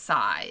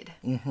outside,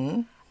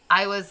 Mm-hmm.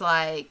 I was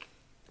like,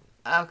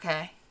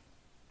 okay.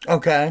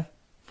 Okay.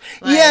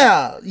 Like,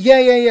 Yeah.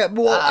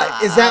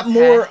 Well, is that okay.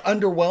 more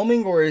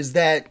underwhelming or is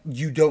that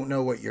you don't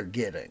know what you're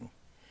getting?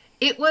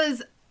 It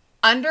was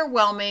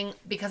underwhelming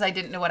because I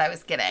didn't know what I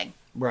was getting.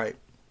 Right.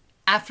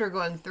 After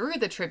going through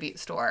the tribute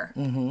store,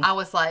 Mm-hmm. I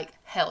was like,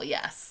 hell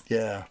yes.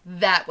 Yeah.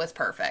 That was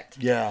perfect.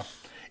 Yeah.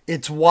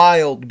 It's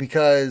wild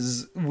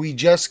because we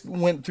just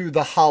went through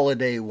the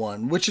holiday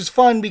one, which is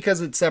fun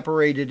because it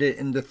separated it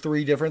into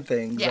 3 different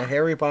things. Yeah. The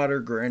Harry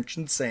Potter, Grinch,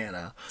 and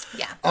Santa.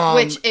 Yeah.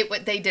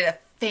 They did a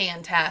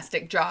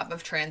fantastic job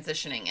of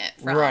transitioning it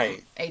from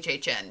Right.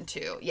 HHN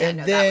to, yeah, And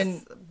no, then-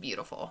 that was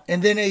beautiful.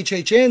 And then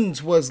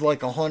HHN's was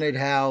like a haunted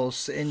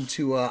house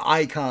into a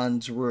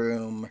icons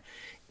room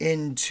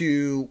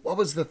into, what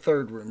was the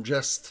third room?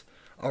 Just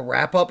a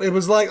wrap up? It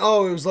was like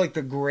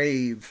the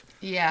grave.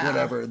 Yeah.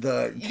 Whatever.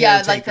 The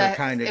Yeah, like caretaker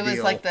kind of it deal.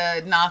 was like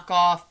the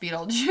knockoff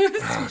Beetlejuice.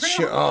 Oh,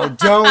 shit. Oh,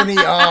 don't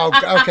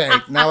okay.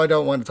 Now I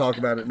don't want to talk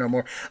about it no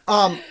more.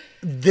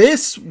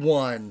 This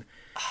one,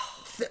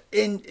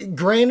 and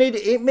granted,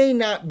 it may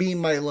not be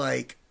my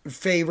like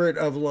favorite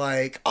of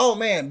like, oh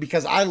man,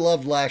 because I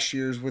loved last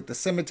year's with the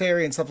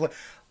cemetery and stuff like,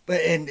 but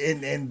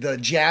and the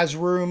jazz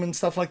room and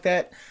stuff like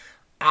that.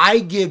 I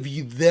give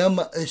you them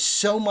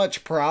so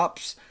much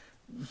props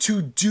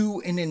to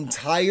do an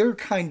entire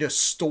kind of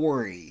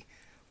story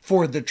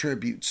for the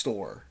tribute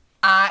store.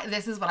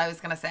 This is what I was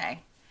going to say.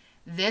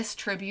 This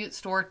tribute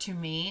store to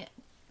me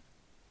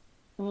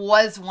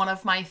was one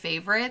of my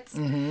favorites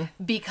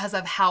because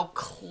of how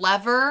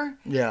clever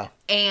Yeah.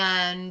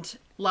 and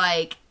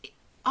like,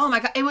 oh my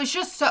God, it was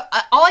just so,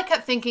 all I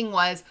kept thinking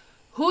was,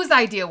 whose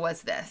idea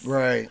was this?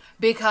 Right.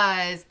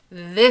 Because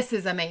this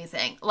is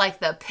amazing. Like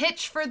the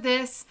pitch for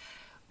this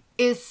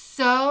is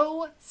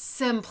so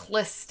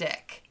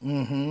simplistic,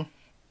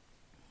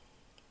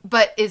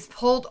 but is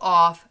pulled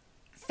off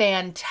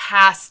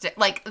fantastic.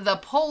 Like, the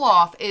pull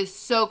off is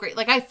so great.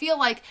 Like, I feel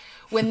like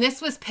when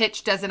this was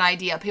pitched as an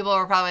idea, people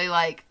were probably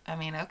like, I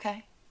mean,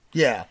 okay.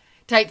 Yeah.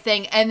 Type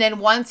thing. And then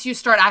once you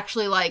start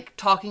actually like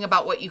talking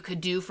about what you could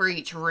do for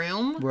each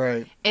room,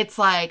 Right. it's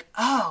like,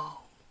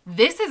 oh,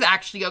 this is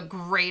actually a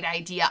great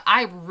idea.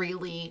 I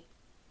really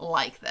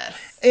like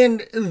this.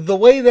 And the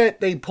way that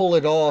they pull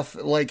it off,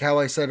 like how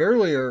I said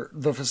earlier,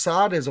 the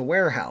facade is a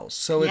warehouse.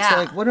 So it's Yeah.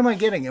 like, what am I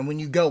getting? And when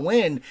you go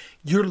in,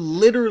 you're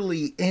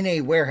literally in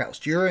a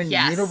warehouse. You're in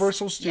Yes.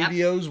 Universal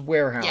Studios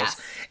warehouse.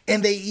 Yes.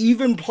 And they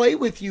even play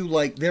with you,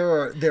 like there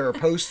are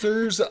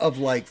posters of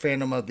like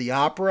Phantom of the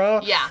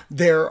Opera. Yeah.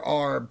 There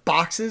are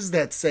boxes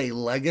that say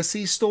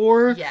Legacy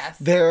Store. Yes.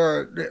 There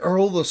are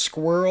Earl the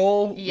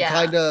Squirrel Yeah.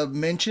 kind of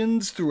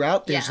mentions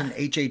throughout. There's Yeah. an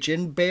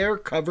HHN bear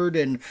covered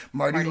in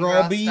Mardi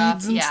Gras Gras beads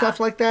stuff, and yeah. stuff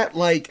like that.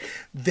 Like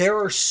there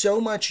are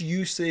so much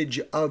usage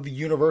of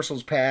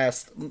Universal's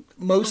past,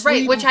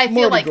 mostly Right, which I Mardi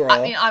feel like, Gras.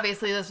 I mean,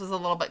 obviously this was a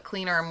little bit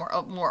cleaner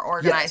and more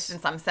organized Yes.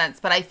 in some sense,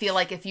 but I feel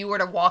like if you were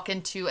to walk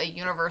into a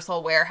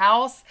Universal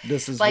warehouse,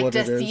 This is like what to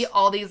it see is.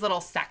 all these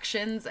little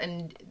sections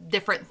and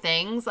different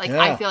things, like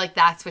Yeah. I feel like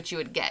that's what you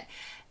would get.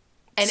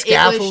 And it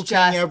Scaffolding was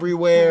just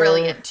everywhere.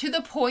 brilliant, to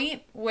the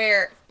point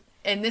where,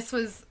 and this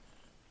was,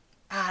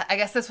 I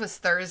guess this was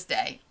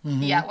Thursday.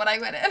 Mm-hmm. Yeah, when I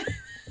went in.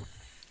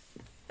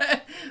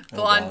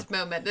 Blonde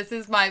moment. This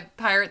is my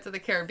Pirates of the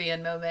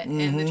Caribbean moment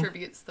in the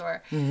tribute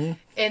store. In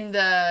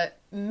the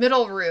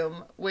middle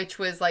room, which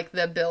was like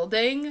the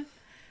building,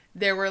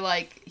 there were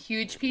like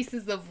huge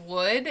pieces of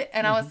wood.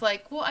 And I was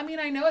like, well, I mean,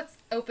 I know it's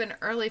open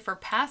early for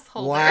pass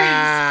holders.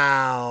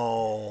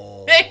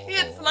 Wow. Maybe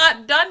it's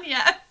not done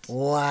yet.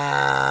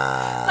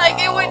 Wow.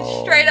 Like, it went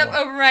straight up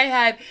over my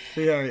head.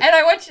 Yeah. And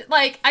I watched,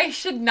 like, I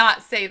should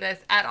not say this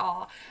at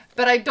all,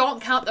 but I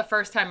don't count the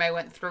first time I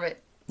went through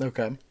it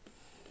Okay.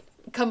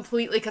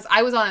 completely, because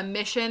I was on a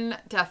mission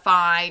to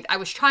find, I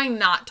was trying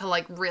not to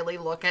like really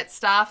look at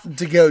stuff.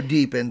 To go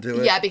deep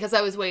into it. Yeah, because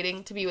I was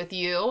waiting to be with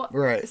you.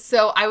 Right.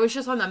 So I was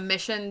just on a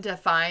mission to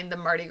find the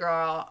Mardi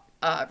Gras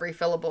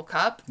refillable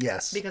cup.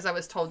 Yes. Because I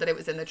was told that it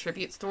was in the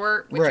tribute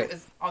store, which Right. it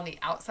was on the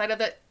outside of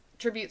the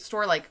tribute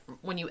store. Like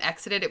when you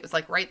exited, it was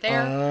like right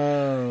there.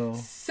 Oh.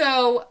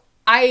 So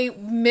I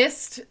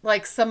missed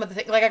like some of the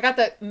things. Like I got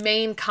the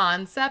main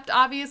concept,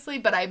 obviously,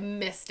 but I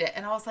missed it.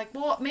 And I was like,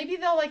 well, maybe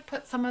they'll like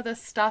put some of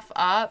this stuff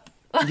up.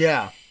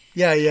 Yeah.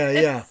 Yeah, yeah,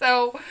 yeah.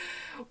 So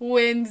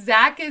when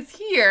Zach is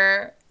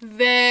here,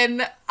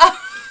 then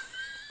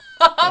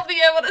I'll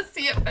be able to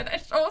see it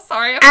finished. Oh,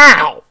 sorry.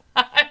 Ow!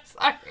 I'm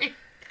sorry.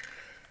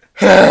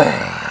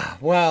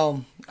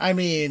 Well, I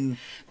mean,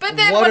 But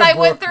then what when a I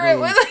went Brooke through it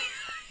move. with...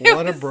 It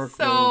What a was Brooke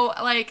so,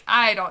 like,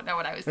 I don't know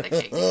what I was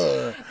thinking.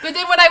 But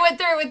then when I went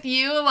through it with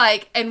you,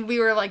 like, and we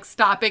were, like,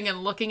 stopping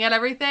and looking at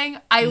everything,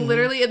 I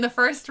literally, in the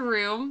first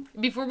room,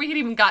 before we had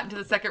even gotten to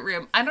the second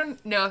room, I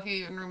don't know if you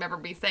even remember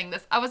me saying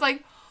this, I was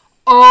like,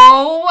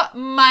 oh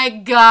my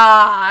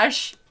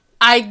gosh,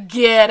 I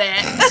get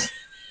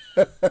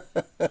it.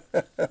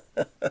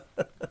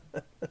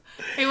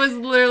 It was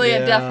literally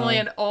definitely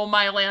an oh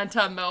my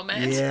Lanta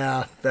moment.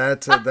 yeah,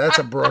 that's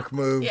a Brooke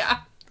move. Yeah.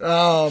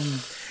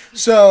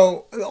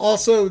 So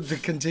also to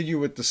continue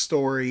with the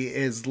story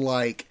is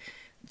like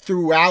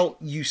throughout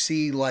you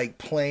see like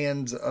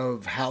plans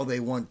of how they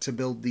want to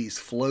build these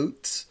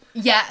floats.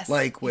 Yes.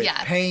 Like with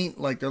yes. paint,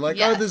 like they're like,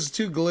 Yes. oh, this is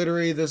too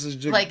glittery. This is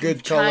just Like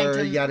good trying color,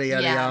 to, yada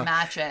yada yada.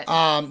 match it.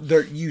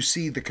 There you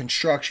see the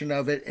construction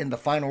of it, and the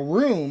final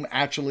room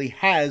actually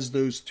has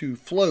those two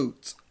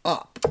floats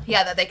up,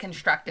 Yeah, that they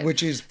constructed.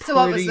 which is so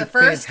what was pretty the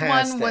first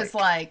fantastic. one was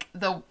like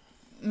the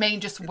main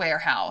just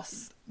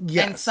warehouse.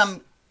 Yes. And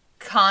some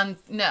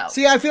no.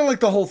 See, I feel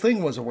like the whole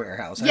thing was a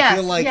warehouse. I Yes,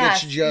 feel like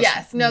yes, it's just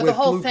yes. No, the with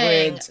whole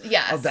thing, blueprints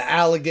yes. of the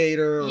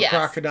alligator or Yes.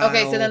 crocodile.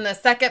 Okay, so then the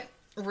second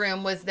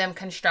room was them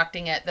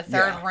constructing it. The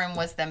third Yeah. room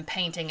was them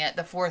painting it.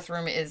 The fourth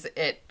room is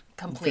it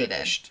completed.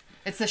 Finished.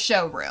 It's the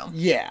showroom.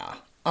 Yeah.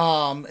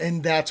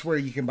 And that's where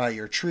you can buy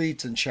your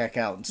treats and check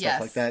out and stuff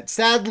Yes. like that.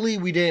 Sadly,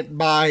 we didn't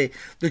buy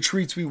the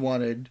treats we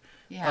wanted.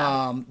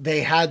 Yeah.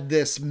 They had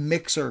this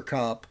mixer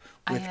cup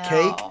with know,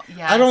 cake.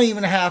 yes. I don't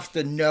even have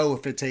to know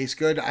if it tastes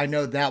good. I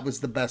know that was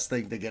the best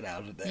thing to get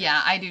out of there.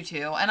 Yeah, I do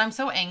too. And I'm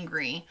so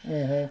angry.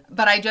 Mm-hmm.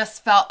 But I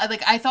just felt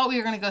like I thought we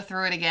were going to go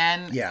through it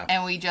again. Yeah.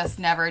 And we just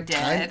never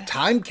did.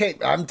 Time came.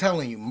 I'm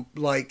telling you,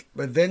 like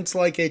events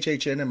like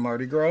HHN and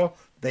Mardi Gras,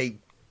 they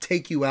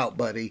take you out,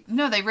 buddy.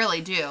 No, they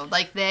really do.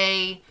 Like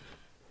they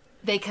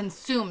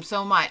consume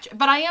so much.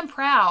 But I am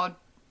proud.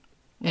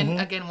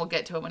 And again, we'll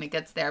get to it when it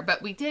gets there.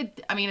 But we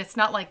did. I mean, it's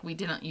not like we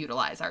didn't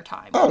utilize our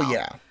time. Oh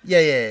well.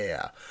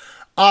 yeah.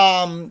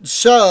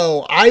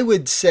 So I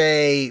would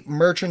say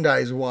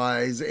merchandise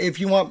wise, if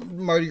you want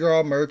Mardi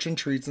Gras merch and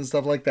treats and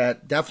stuff like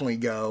that, definitely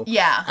go.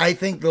 Yeah. I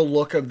think the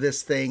look of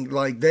this thing,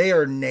 like they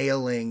are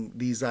nailing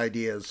these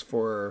ideas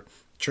for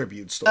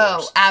tribute stores.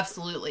 Oh,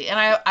 absolutely. And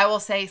I will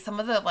say some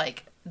of the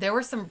there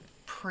were some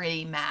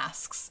pretty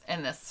masks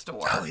in this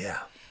store. Oh, yeah.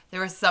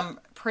 There was some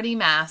pretty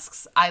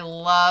masks. I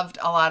loved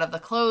a lot of the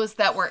clothes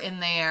that were in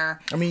there.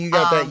 I mean, you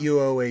got that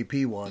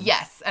UOAP one.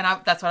 Yes, and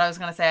that's what I was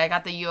going to say. I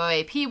got the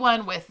UOAP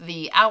one with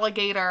the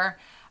alligator,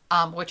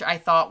 which I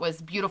thought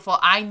was beautiful.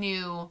 I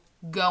knew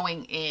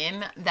going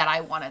in that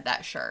I wanted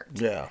that shirt.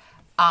 Yeah.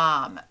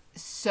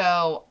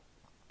 So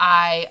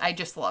I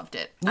just loved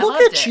it. Look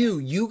at you.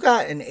 You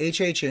got an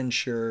HHN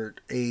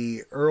shirt, a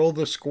Earl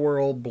the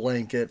Squirrel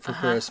blanket for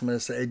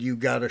Christmas, and you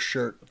got a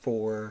shirt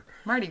for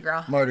Mardi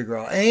Gras.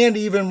 And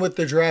even with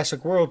the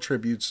Jurassic World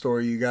tribute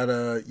store, you got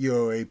a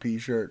UOAP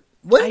shirt.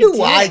 When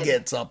do I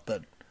get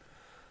something?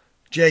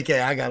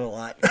 JK, I got a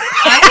lot.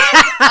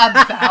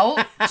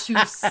 About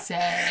to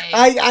say.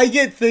 I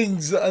get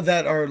things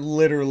that are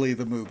literally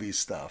the movie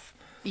stuff.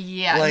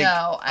 Yeah, like,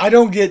 no. I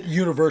don't get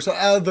Universal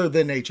other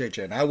than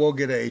HHN. I will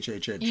get a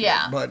HHN shirt.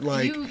 Yeah. But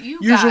like You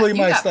usually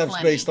my got stuff's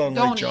plenty. based on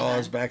Don't like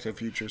Jaws, even. Back to the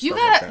Future, You stuff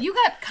got like that. you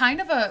got kind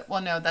of a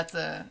that's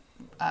a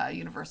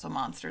Universal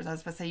Monsters. I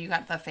was about to say you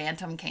got the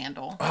Phantom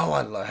candle. Oh,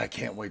 I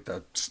can't wait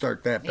to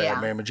start that bad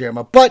Yeah. Mamma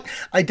Jamma. But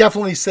I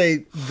definitely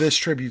say this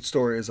tribute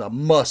store is a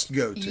must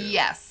go to.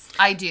 Yes,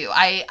 I do.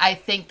 I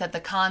think that the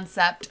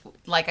concept,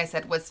 like I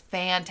said, was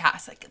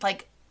fantastic.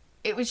 Like,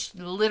 it was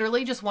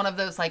literally just one of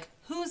those, like,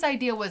 whose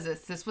idea was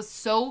this? This was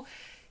so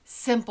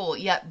simple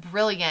yet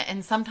brilliant.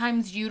 And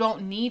sometimes you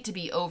don't need to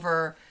be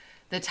over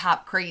the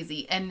top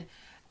crazy. And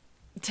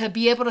to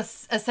be able to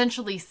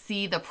essentially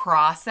see the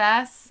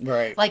process.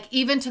 Right. Like,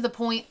 even to the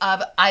point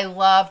of, I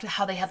loved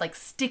how they had, like,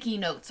 sticky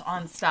notes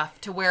on stuff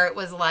to where it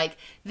was like,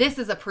 this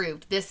is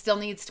approved. This still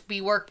needs to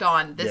be worked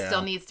on. This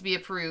still needs to be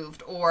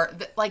approved. Or,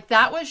 like,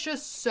 that was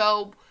just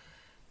so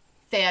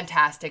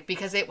fantastic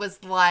because it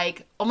was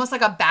like almost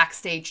like a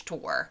backstage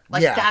tour.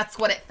 Like that's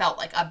what it felt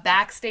like, a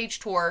backstage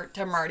tour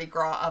to Mardi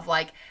Gras of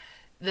like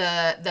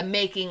the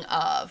making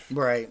of.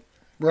 Right.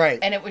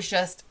 And it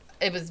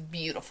was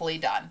beautifully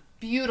done.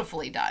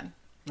 Beautifully done.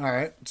 All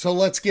right. So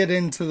let's get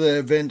into the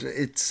event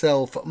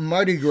itself.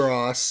 Mardi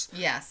Gras.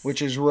 Yes. Which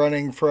is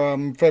running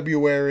from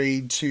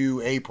February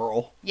to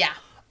April. Yeah.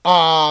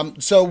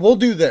 So we'll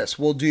do this.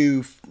 We'll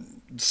do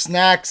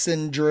snacks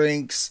and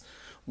drinks.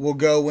 We'll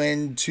go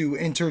into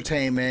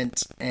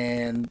entertainment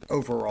and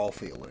overall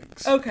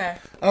feelings. Okay.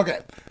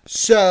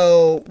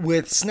 So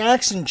with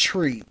snacks and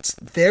treats,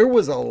 there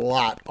was a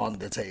lot on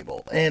the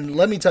table. And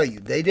let me tell you,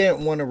 they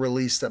didn't want to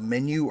release a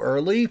menu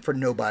early for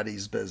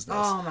nobody's business.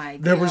 Oh my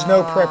God. There was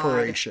no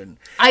preparation.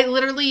 I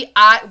literally,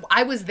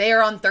 I was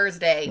there on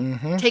Thursday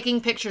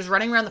taking pictures,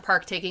 running around the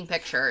park taking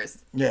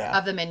pictures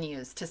of the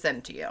menus to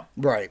send to you.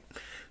 Right.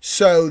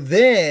 So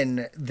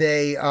then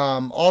they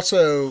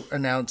also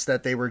announced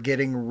that they were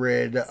getting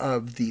rid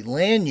of the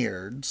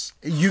lanyards.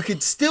 You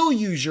could still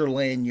use your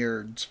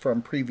lanyards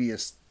from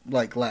previous,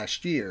 like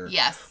last year.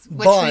 Yes,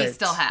 which we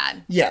still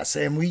had. Yes,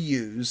 and we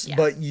used.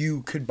 But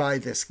you could buy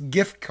this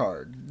gift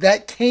card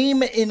that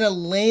came in a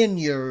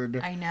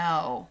lanyard. I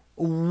know.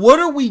 What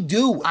are we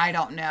doing? I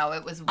don't know.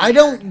 It was weird. I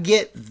don't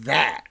get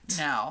that.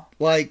 No.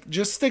 Like,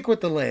 just stick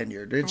with the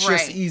lanyard. It's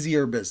just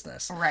easier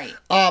business. Right.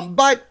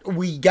 But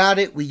we got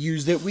it. We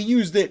used it. We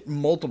used it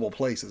multiple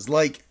places.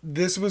 Like,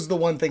 this was the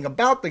one thing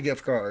about the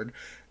gift card.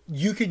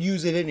 You could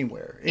use it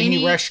anywhere.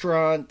 Any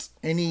restaurant,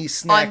 any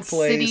snack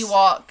place. On City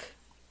Walk,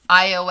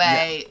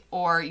 IOA,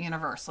 or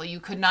Universal. You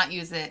could not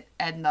use it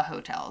in the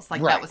hotels.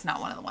 Like, that was not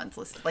one of the ones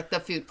listed. Like, the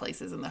food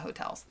places in the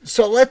hotels.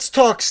 So let's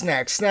talk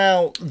snacks.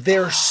 Now,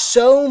 there's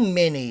so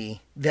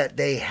many that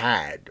they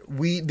had.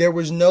 There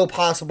was no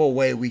possible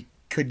way we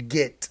could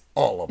get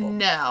all of them.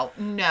 No.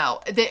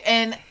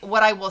 And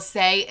what I will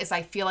say is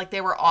I feel like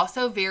they were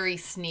also very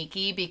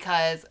sneaky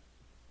because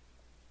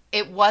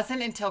it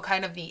wasn't until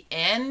kind of the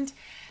end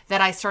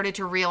that I started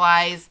to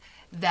realize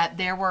that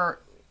there were,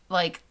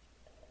 like,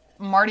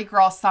 Mardi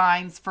Gras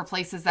signs for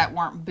places that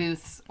weren't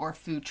booths or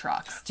food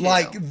trucks, too.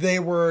 Like, they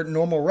were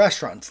normal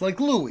restaurants, like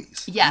Louis.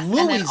 Yes,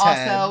 Louis and then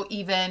also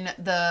even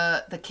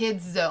the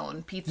kids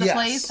zone pizza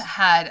place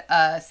had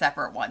a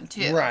separate one,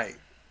 too. Right.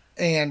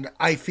 And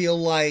I feel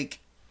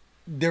like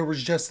there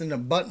was just an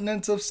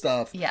abundance of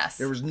stuff. Yes.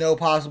 There was no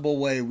possible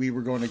way we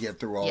were going to get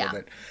through all of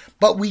it.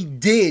 But we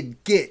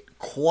did get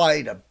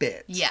quite a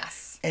bit.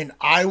 Yes. And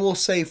I will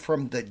say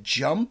from the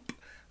jump,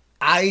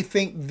 I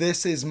think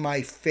this is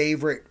my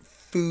favorite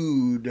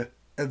food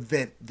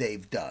event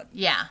they've done.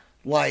 Yeah.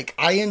 Like,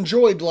 I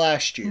enjoyed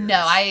last year.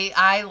 No,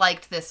 I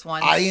liked this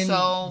one so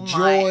much.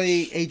 I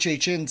enjoy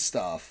HHN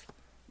stuff,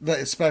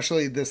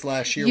 especially this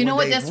last year. You know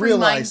when what this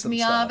reminds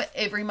me of?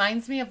 It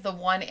reminds me of the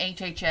one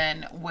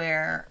HHN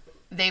where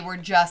they were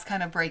just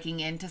kind of breaking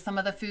into some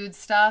of the food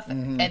stuff,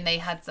 and they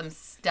had some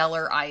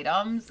stellar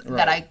items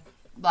that I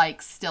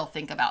like still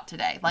think about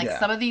today. Like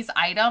some of these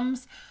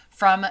items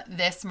from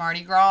this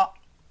Mardi Gras,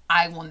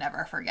 I will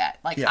never forget.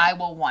 Like I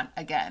will want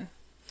again.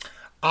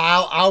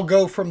 I'll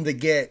go from the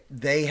get.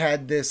 They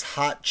had this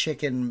hot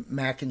chicken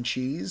mac and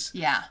cheese.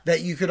 Yeah. That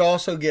you could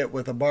also get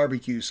with a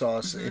barbecue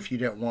sauce if you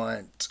didn't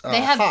want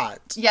they had, hot.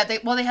 Yeah,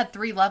 they had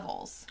 3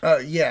 levels.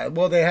 Yeah,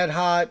 well, they had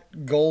hot,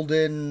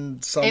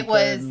 golden, something. It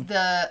was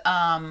the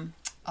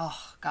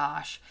Oh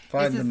gosh.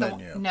 Find this the is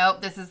menu.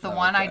 Nope, this is the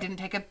one I okay. didn't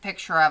take a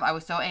picture of. I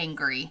was so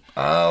angry.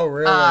 Oh,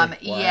 really? Wow.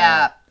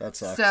 Yeah. That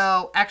sucks.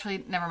 So,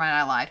 actually, never mind,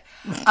 I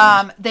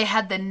lied. They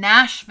had the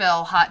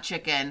Nashville hot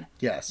chicken.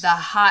 Yes. The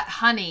hot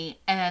honey,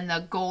 and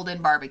the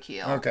golden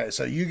barbecue. Okay,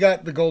 so you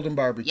got the golden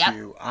barbecue.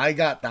 Yep. I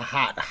got the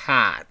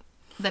hot.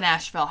 The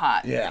Nashville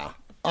hot. Yeah.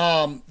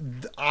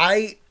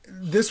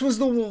 This was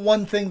the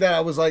one thing that I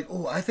was like,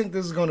 oh, I think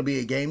this is going to be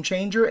a game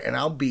changer, and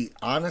I'll be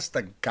honest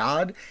to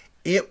God,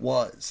 it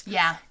was.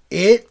 Yeah.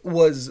 It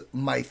was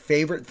my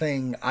favorite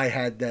thing I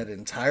had that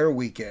entire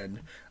weekend.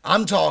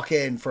 I'm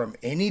talking from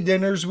any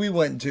dinners we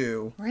went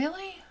to.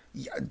 Really?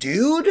 Yeah,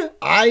 dude,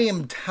 I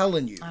am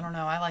telling you. I don't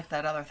know. I like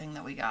that other thing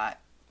that we got.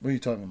 What are you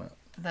talking about?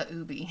 The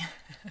ubi.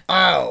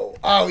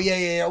 Oh,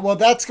 yeah. Well,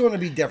 that's going to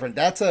be different.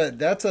 That's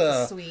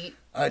a Sweet.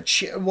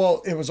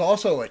 Well, it was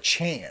also a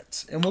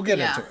chance, and we'll get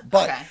Yeah, into it.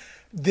 But okay.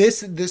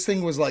 this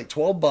thing was like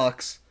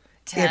 $12.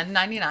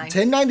 $10.99.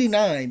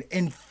 $10.99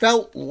 and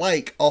felt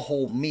like a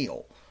whole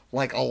meal.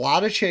 Like a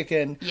lot of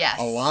chicken, Yes.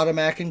 a lot of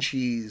mac and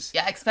cheese.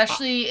 Yeah,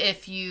 especially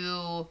if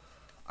you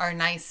are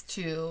nice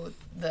to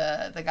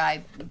the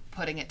guy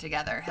putting it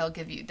together. He'll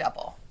give you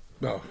double.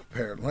 No,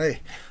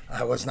 apparently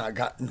I was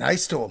not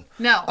nice to him.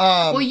 No.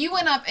 Well, you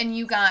went up and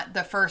you got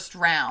the first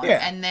round. Yeah.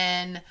 And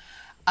then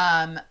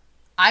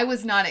I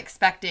was not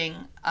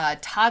expecting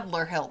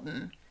Toddler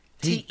Hilton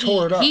to He eat.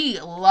 tore it up. He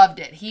loved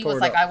it. He Tore was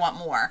it like, up. I want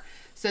more.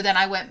 So then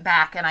I went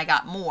back and I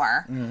got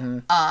more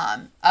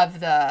of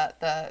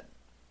the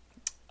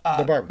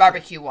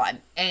barbecue one.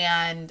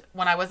 And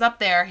when I was up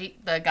there,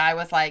 the guy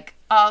was like,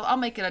 I'll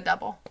make it a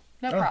double.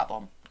 No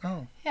problem.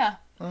 Oh, Yeah.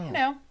 You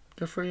know.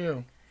 good for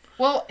you.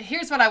 Well,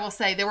 here's what I will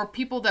say. There were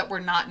people that were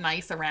not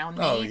nice around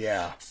me. Oh,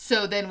 yeah.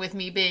 So then with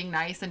me being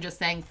nice and just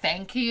saying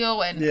thank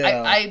you, and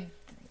Yeah.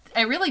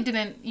 I really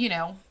didn't,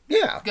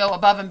 Yeah, go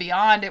above and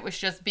beyond. It was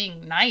just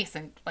being nice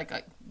and like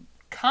a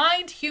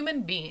kind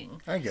human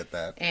being. I get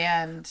that.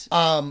 And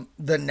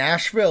The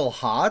Nashville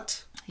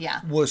hot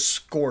yeah. was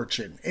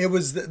scorching. It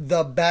was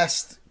the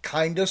best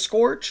kind of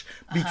scorch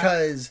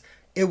because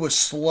it was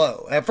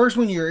slow. At first,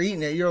 when you're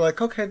eating it, you're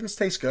like, okay, this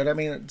tastes good. I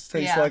mean, it tastes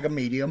Yeah. like a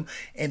medium.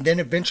 And then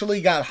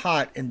eventually got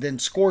hot and then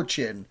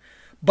scorching.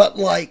 But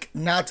like,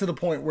 not to the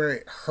point where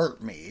it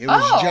hurt me. It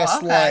was just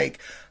okay. like,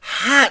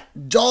 hot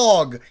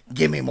dog,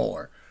 give me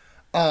more.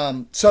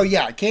 So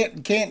yeah,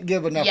 can't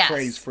give enough Yes.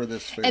 praise for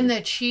this food. And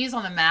the cheese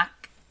on the mac,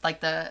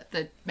 like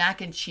the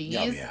mac and cheese.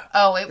 Oh, yeah.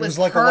 Oh, it was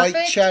like perfect. a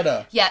white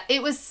cheddar. Yeah,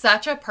 it was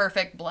such a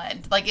perfect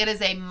blend. Like it is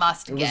a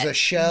must It get. was a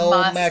shell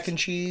Must- mac and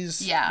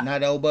cheese. Yeah.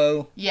 Not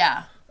elbow.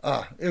 Yeah.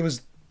 It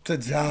was to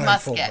die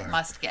Must for. get.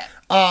 Must get.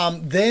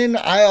 Then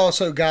I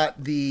also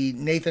got the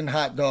Nathan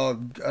hot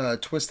dog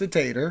twisted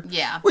tater.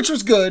 Yeah. Which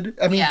was good.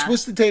 I mean, Yeah.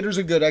 twisted taters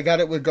are good. I got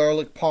it with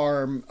garlic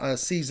parm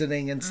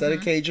seasoning instead Mm-hmm.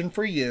 of Cajun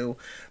for you.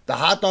 The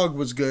hot dog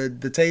was good.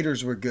 The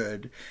taters were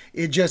good.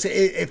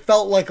 It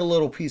felt like a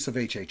little piece of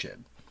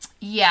HHN.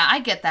 Yeah, I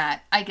get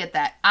that.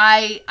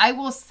 I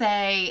will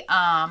say,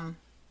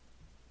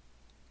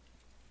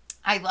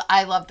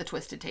 I love the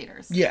twisted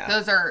taters. Yeah.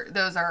 Those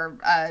are.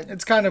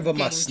 It's kind of a game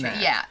must cha-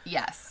 snack. Yeah.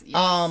 Yes.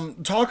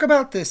 Talk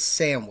about this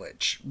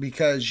sandwich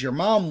because your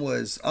mom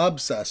was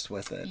obsessed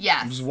with it.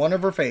 Yes. It was one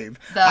of her fave.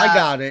 The I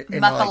got it.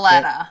 And liked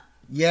muffaletta. it.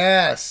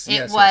 Yes. It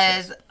yes,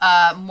 was yes,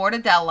 yes.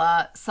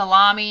 mortadella,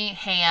 salami,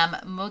 ham,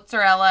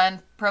 mozzarella and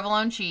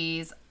provolone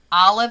cheese,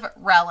 olive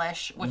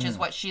relish, which is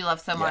what she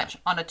loves so much,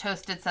 on a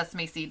toasted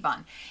sesame seed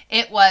bun.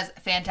 It was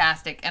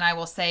fantastic. And I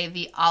will say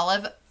the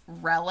olive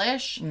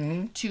relish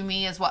to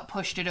me is what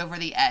pushed it over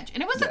the edge.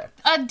 And it was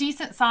a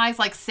decent size,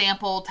 like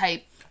sample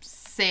type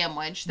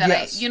sandwich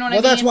that you know what I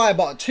mean? Well, that's why I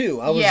bought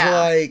two. I was Yeah.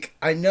 like,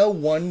 I know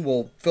one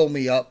will fill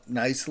me up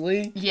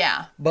nicely.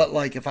 Yeah. But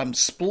like if I'm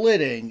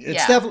splitting, it's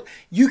Yeah. definitely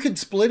you can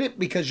split it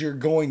because you're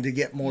going to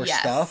get more Yes,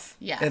 stuff.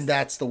 yes. And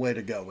that's the way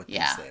to go with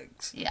Yeah. these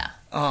things. Yeah.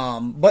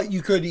 But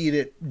you could eat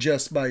it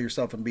just by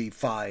yourself and be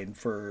fine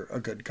for a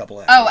good couple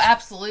hours. Oh,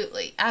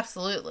 absolutely.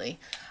 Absolutely.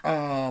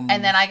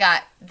 And then I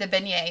got the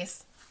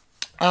beignets.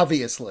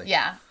 Obviously.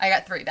 Yeah. I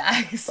got 3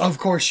 bags. Of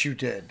course you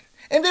did.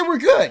 And they were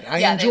good. I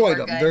Yeah, they enjoyed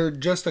were them. good. They're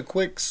just a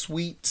quick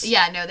sweet.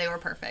 Yeah, no, they were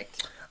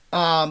perfect.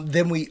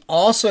 Then we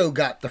also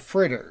got the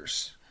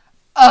fritters.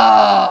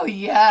 Oh,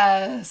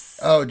 yes.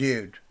 Oh,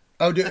 dude.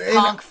 The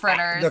conch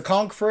fritters. The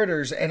conch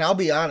fritters. And I'll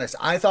be honest,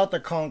 I thought the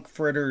conch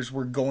fritters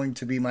were going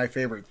to be my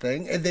favorite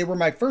thing. And they were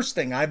my first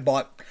thing I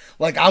bought.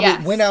 Like, I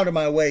Yes. went out of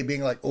my way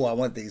being like, oh, I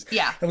want these.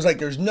 Yeah. I was like,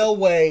 there's no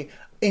way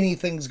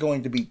anything's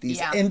going to beat these.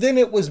 Yeah. And then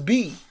it was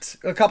beat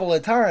a couple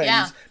of times.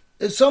 Yeah.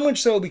 So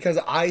much so because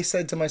I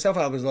said to myself,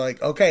 I was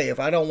like, okay, if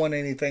I don't want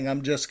anything,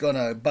 I'm just going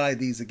to buy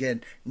these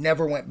again.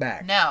 Never went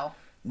back. No.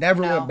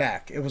 Never No. went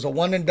back. It was a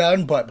one and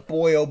done, but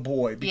boy, oh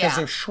boy, because Yeah.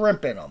 there's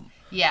shrimp in them.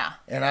 Yeah.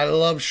 And I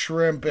love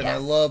shrimp, and I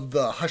Yes. love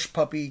the hush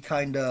puppy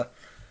kind of,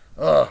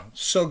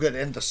 so good.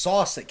 And the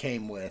sauce it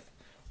came with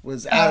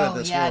was out of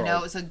this world. no,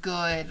 it was a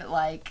good,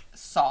 like,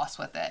 sauce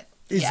with it.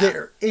 Is Yeah.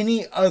 there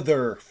any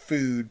other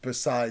food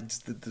besides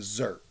the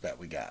dessert that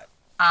we got?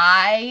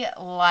 I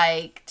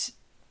liked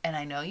and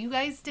I know you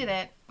guys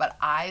didn't, but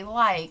I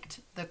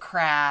liked the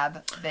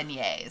crab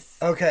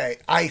beignets. Okay,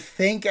 I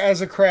think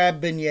as a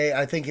crab beignet,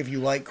 I think if you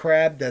like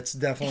crab, that's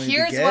definitely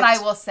Here's the get. what I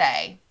will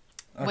say.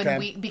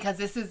 Okay. Because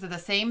this is the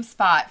same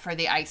spot for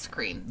the ice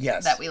cream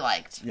that we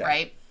liked, Yeah.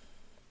 right?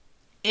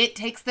 It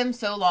takes them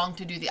so long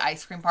to do the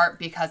ice cream part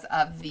because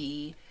of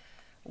the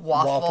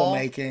waffle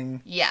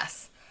making.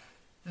 Yes.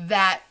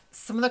 That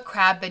some of the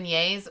crab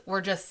beignets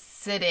were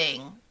just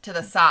sitting to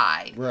the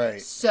side.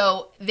 Right.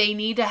 So they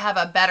need to have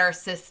a better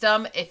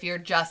system if you're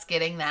just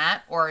getting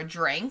that or a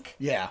drink.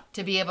 Yeah.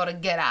 To be able to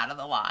get out of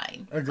the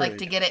line. Agreed. Like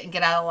to get it and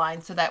get out of the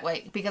line so that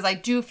way. Because I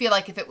do feel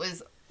like if it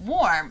was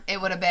warm,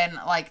 it would have been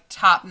like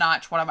top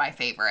notch, one of my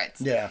favorites.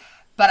 Yeah.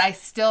 But I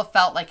still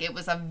felt like it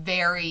was a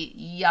very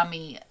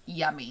yummy,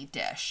 yummy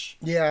dish.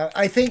 Yeah,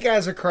 I think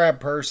as a crab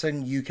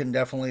person, you can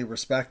definitely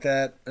respect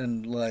that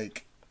and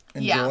like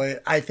enjoy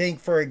it. I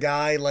think for a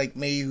guy like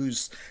me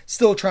who's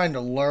still trying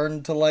to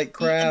learn to like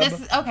crab,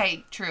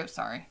 Okay, true,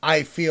 sorry.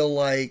 I feel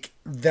like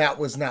that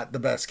was not the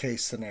best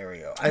case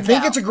scenario. I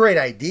think it's a great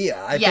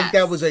idea. I think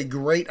that was a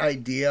great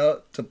idea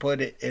to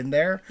put it in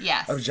there.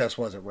 Yes. I just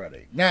wasn't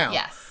ready. Now,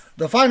 yes.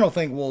 The final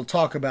thing we'll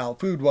talk about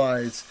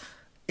food-wise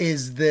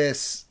is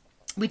this.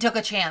 We took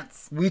a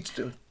chance.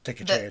 The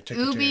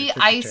Ubi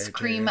ice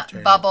cream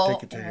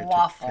bubble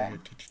waffle.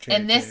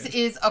 And this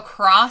is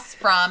across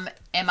from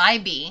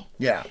MIB.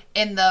 Yeah.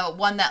 In the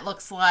one that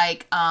looks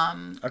like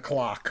a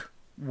clock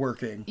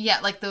working.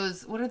 Yeah, like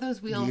those, what are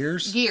those wheels?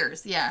 Gears?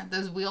 Gears, yeah.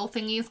 Those wheel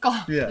thingies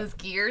called. Yeah. Those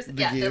gears. The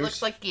They gears.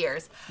 look like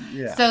gears.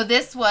 Yeah. So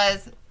this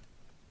was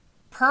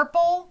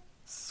purple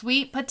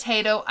sweet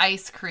potato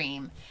ice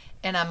cream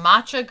in a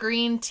matcha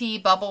green tea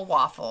bubble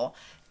waffle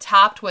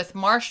topped with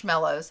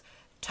marshmallows,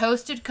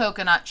 toasted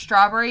coconut,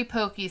 strawberry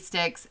pokey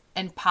sticks,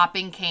 and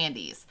popping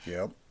candies.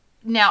 Yep.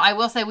 Now, I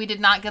will say we did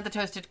not get the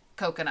toasted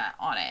coconut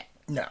on it.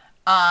 No.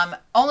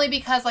 Only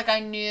because, like, I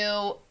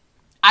knew...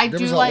 There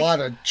was a lot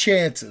of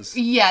chances.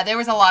 Yeah, there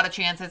was a lot of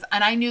chances.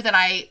 And I knew that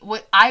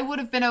I would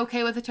have been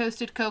okay with a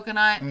toasted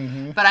coconut,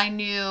 but I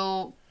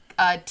knew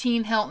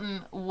Teen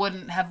Hilton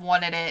wouldn't have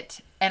wanted it.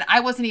 And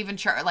I wasn't even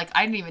sure. Like,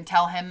 I didn't even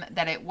tell him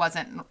that it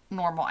wasn't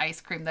normal ice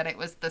cream, that it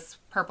was this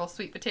purple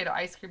sweet potato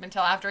ice cream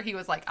until after he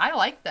was like, I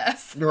like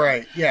this.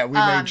 Right. Yeah, we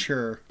made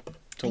sure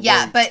to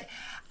wait. But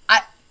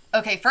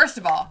okay, first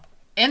of all,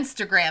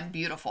 Instagram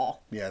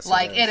beautiful. Yes,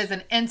 like, it is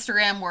an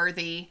Instagram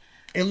worthy.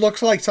 It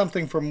looks like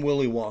something from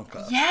Willy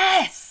Wonka.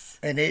 Yes.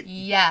 And it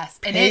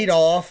paid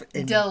off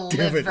and delivered.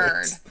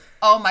 Dividends.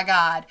 Oh my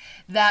God.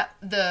 That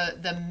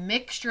the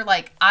mixture,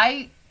 like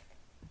I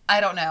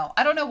don't know.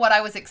 I don't know what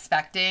I was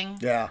expecting.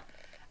 Yeah.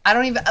 I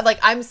don't even,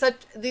 like,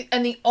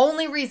 the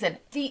only reason,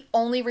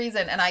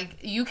 and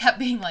you kept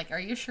being like, are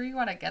you sure you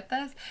want to get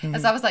this?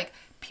 And so I was like,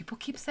 people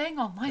keep saying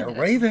online that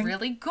it's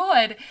really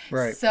good.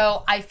 Right.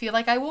 So I feel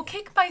like I will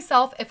kick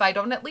myself if I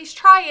don't at least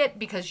try it,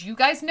 because you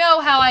guys know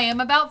how I am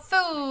about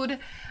food.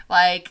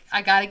 Like,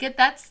 I got to get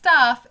that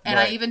stuff. And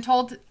right.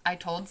 I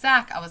told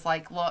Zach, I was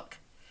like, look,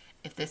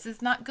 if this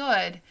is not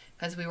good,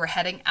 because we were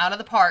heading out of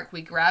the park,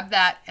 we grabbed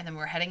that, and then we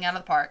were heading out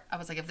of the park. I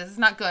was like, if this is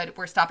not good,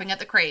 we're stopping at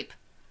the crepe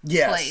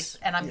place,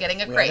 and I'm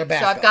getting a crepe.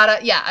 So I've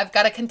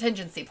got a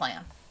contingency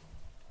plan.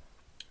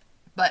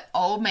 But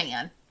oh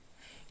man,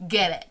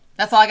 get it.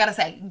 That's all I gotta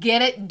say.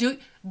 Get it. Do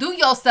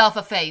yourself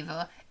a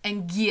favor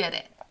and get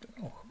it.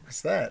 Oh,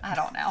 what's that? I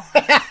don't know.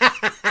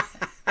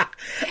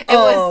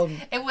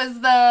 It was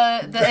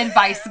the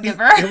advice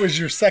giver. It was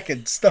your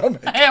second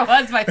stomach. It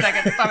was my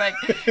second stomach,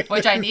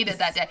 which I needed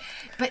that day.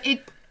 But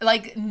it,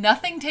 like,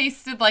 nothing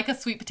tasted like a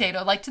sweet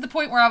potato. Like, to the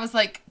point where I was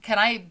like, can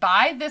I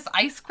buy this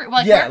ice cream?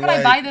 Like, where can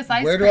I buy this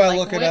ice cream? Where do I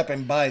look it up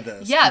and buy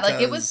this? Yeah, like,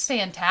 it was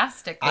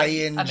fantastic. I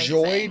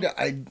enjoyed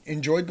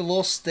the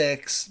little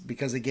sticks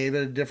because it gave it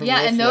a different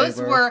little flavor. Those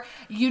were,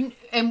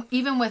 and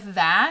even with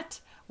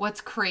that,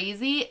 what's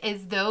crazy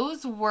is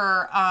those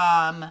were,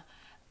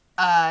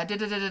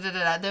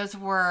 those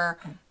were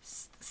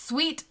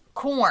sweet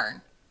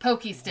corn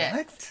pokey sticks.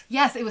 What?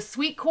 Yes, it was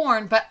sweet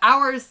corn, but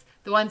ours,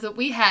 the ones that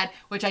we had,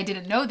 which I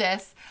didn't know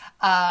this,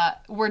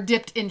 were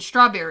dipped in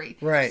strawberry.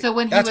 Right. So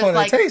when he That's was what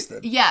like, I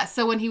tasted. Yeah.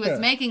 So when he was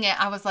making it,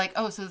 I was like,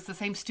 oh, so it's the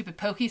same stupid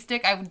pokey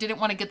stick. I didn't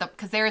want to get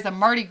because there is a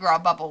Mardi Gras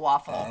bubble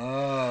waffle.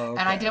 Oh. Okay.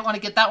 And I didn't want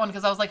to get that one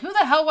because I was like, who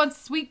the hell wants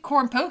sweet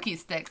corn pokey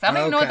sticks? I don't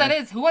even know what that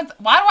is.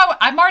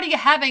 I'm already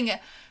having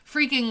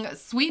freaking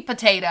sweet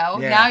potato.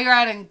 Yeah. Now you're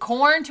adding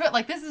corn to it.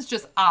 Like, this is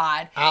just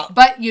odd.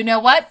 But you know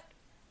what?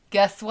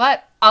 Guess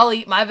what? I'll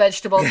eat my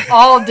vegetables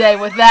all day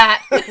with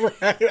that.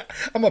 Right.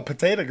 I'm a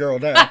potato girl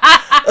now.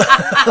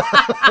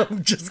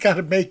 I'm just got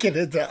to make it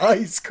into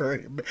ice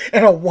cream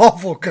and a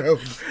waffle cone.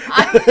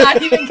 I'm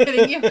not even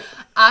kidding you.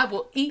 I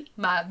will eat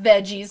my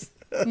veggies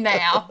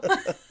now.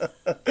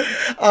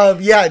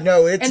 Yeah,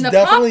 no, it's and the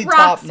definitely Pop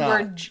Rocks top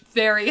notch. were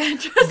very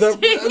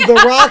interesting.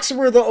 The rocks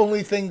were the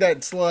only thing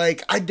that's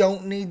like, I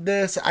don't need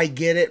this. I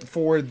get it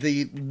for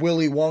the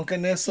Willy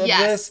Wonka-ness of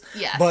this.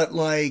 Yes. But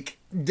like,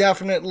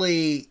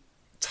 definitely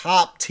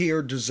top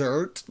tier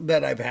dessert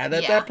that I've had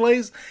at that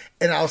place.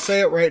 And I'll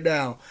say it right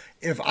now.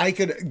 If I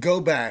could go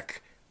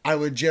back I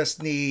would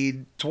just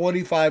need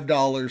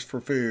 $25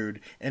 for food,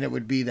 and it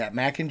would be that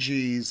mac and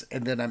cheese,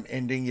 and then I'm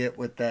ending it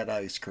with that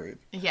ice cream.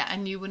 Yeah,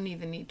 and you wouldn't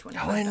even need $25.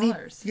 I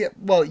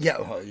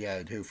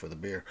do for the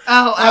beer.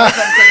 Oh, I was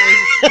about to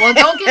say, well,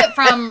 don't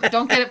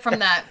get it from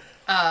that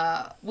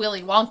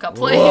Willy Wonka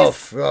place.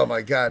 Woof. Oh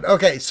my God.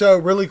 Okay, so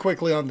really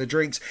quickly on the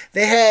drinks,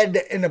 they had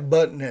an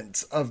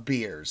abundance of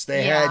beers.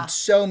 They had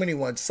so many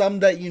ones. Some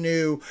that you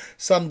knew,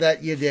 some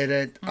that you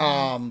didn't.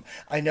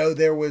 I know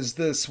there was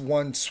this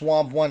one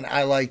swamp one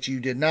I liked, you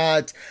did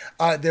not.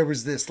 There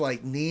was this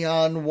like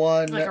neon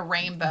one, like a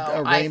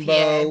rainbow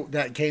IPA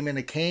that came in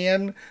a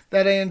can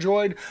that I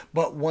enjoyed.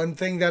 But one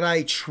thing that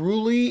I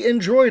truly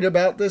enjoyed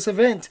about this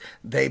event,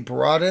 they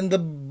brought in the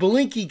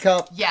Blinky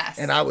Cup. Yes.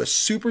 And I was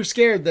super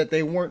scared that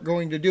they weren't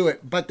going to do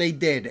it, but they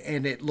did,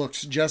 and it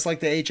looks just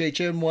like the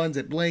HHN ones.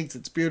 It blinks,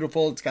 it's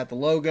beautiful, it's got the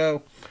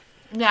logo.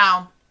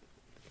 Now,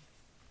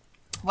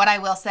 what I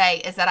will say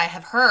is that I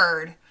have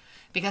heard,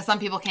 because some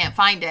people can't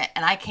find it,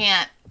 and I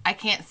can't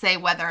say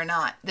whether or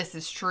not this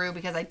is true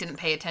because I didn't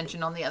pay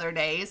attention on the other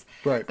days,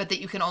 right? But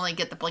that you can only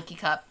get the Blinky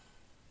Cup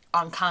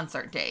on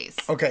concert days.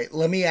 Okay,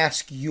 let me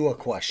ask you a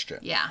question.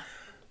 Yeah.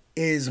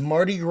 Is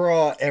Mardi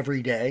Gras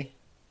every day?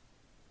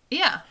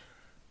 Yeah.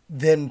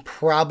 Then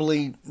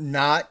probably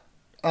not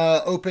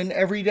open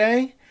every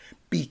day,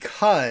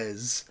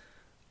 because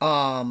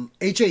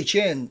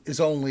HHN is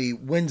only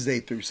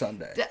Wednesday through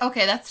Sunday.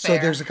 Okay, that's fair.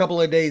 So there's a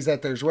couple of days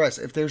that there's rest.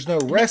 If there's no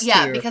rest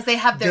here, because they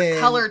have their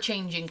color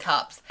changing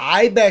cups.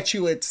 I bet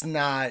you it's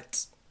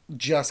not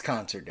just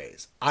concert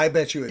days. I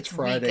bet you it's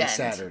Friday, weekend.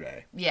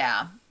 Saturday.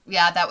 Yeah,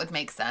 that would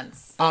make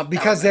sense.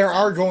 Because there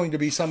are going to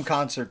be some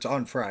concerts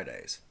on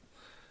Fridays.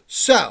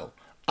 So,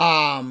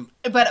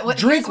 but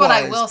drink what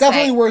I wise, will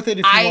definitely say, worth it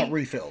if you want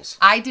refills.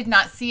 I did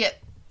not see it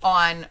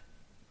on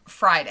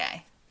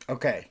Friday.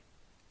 Okay.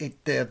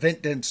 The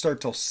event didn't start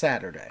till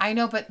Saturday. I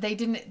know, but they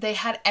didn't. They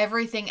had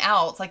everything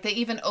else. Like, they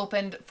even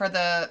opened for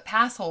the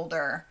pass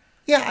holder.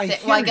 Yeah, I hear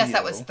you. Well, I guess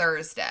that was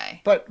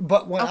Thursday. But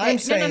what I'm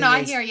saying no,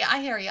 I hear you.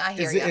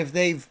 If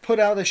they've put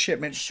out a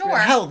shipment, sure.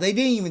 Hell, they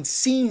didn't even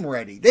seem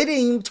ready. They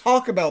didn't even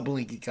talk about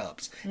Blinky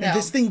Cups, and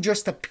this thing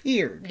just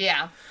appeared.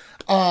 Yeah.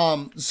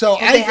 So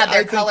they had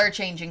their color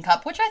changing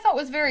cup, which I thought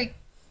was very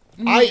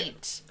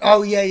neat.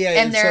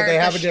 And so they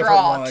have a different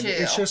one. Too.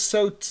 It's just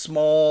so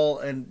small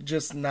and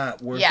just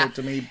not worth it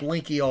to me.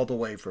 Blinky all the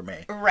way for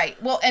me.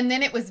 Right. Well, and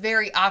then it was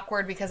very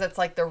awkward because it's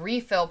like the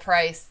refill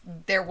price.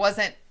 It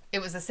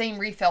was the same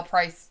refill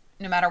price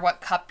no matter what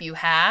cup you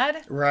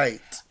had.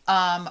 Right.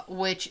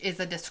 Which is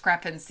a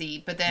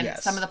discrepancy. But then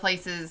Yes. some of the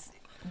places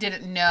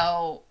didn't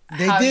know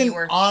They how didn't you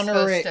were honor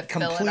supposed to it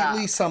fill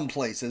completely. it up. Some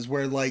places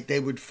where like they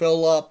would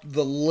fill up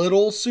the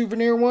little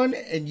souvenir one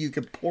and you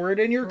could pour it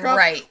in your cup,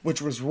 Right.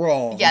 which was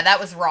wrong. Yeah,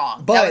 that was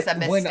wrong. But that was a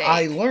mistake. when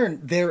I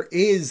learned there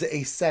is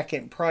a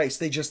second price,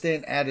 they just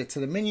didn't add it to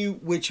the menu,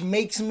 which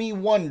makes me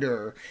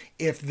wonder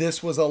if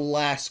this was a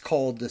last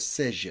call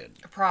decision.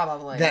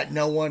 Probably. That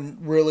no one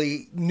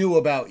really knew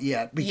about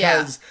yet,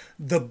 because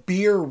the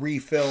beer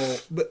refill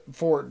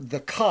for the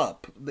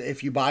cup,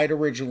 if you buy it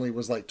originally,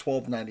 was like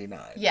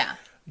 $12.99. Yeah.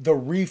 The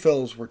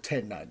refills were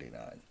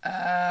 $10.99.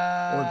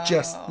 Or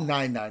just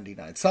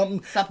 $9.99.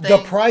 Something. The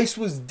price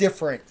was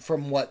different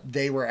from what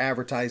they were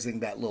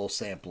advertising that little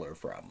sampler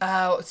from.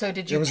 Oh, so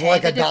did you? It was pay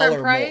like the $1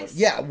 different price?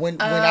 more. Yeah, when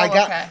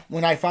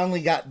I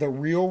finally got the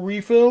real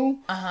refill,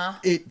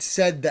 it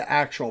said the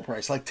actual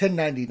price, like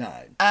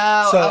 $10.99.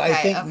 Oh, so okay, I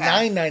think okay.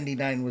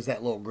 $9.99 was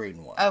that little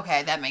green one.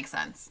 Okay, that makes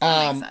sense.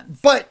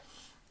 But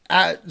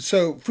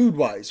so food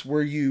wise,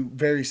 were you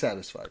very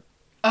satisfied?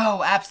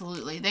 Oh,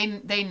 absolutely.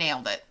 They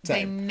nailed it.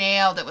 Same. They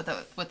nailed it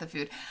with the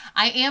food.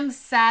 I am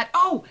sad.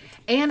 Oh,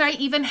 and I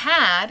even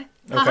had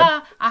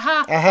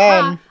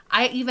I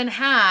even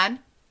had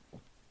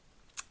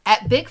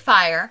at Big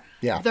Fire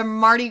the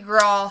Mardi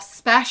Gras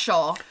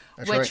special,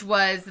 which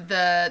was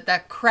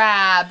the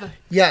crab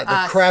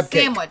the crab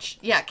sandwich.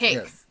 Cake. Yeah, cakes.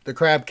 Yeah, the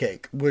crab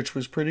cake, which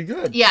was pretty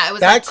good. Yeah, it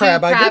was that like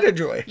crab I did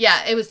enjoy.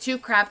 Yeah, it was 2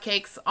 crab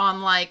cakes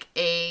on like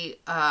a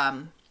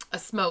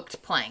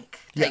smoked plank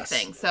type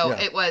thing. So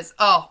it was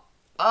it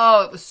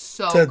was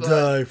so good.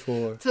 Die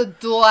for. To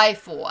die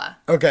for.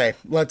 Okay,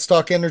 let's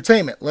talk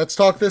entertainment. Let's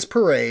talk this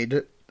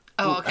parade.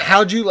 Oh, okay.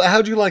 How'd you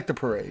like the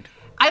parade?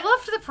 I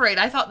loved the parade.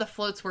 I thought the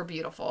floats were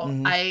beautiful.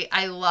 Mm-hmm.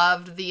 I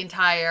loved the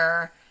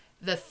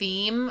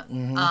theme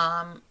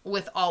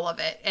with all of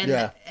it.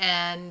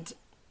 And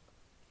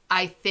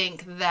I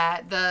think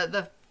that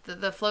the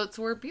floats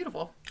were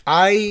beautiful.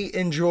 I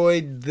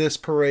enjoyed this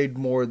parade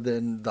more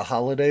than the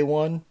holiday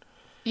one.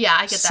 Yeah,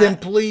 I get that.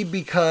 Simply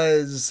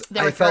because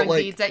they were I felt throwing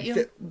like beads at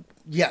you?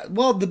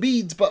 The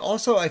beads, but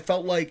also I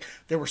felt like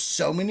there were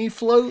so many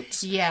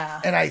floats.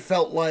 Yeah. And I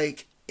felt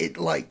like it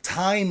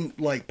time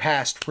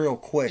passed real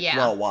quick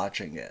while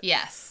watching it.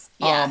 Yes.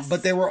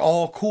 But they were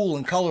all cool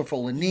and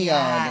colorful and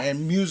neon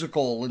and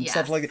musical and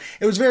stuff like that.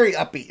 It was very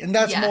upbeat, and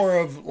that's more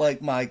of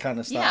like my kind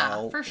of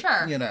style. Yeah, for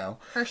sure. You know.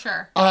 For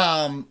sure.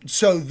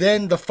 So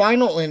then the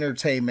final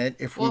entertainment,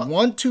 if we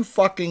want to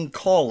fucking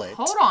call it.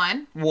 Hold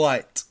on.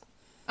 What?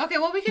 Okay,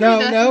 well, we can No,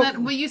 do this. no. And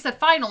then, well, you said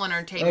final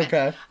entertainment.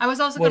 Okay. I was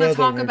also What going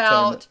to other talk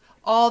about entertainment?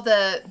 all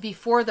the,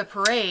 before the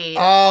parade,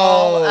 Oh.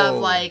 all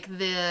of, like,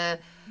 the...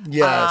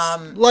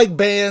 Yes. Like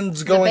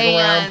bands going around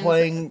bands,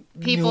 playing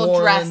people New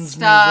Orleans dressed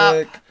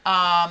music.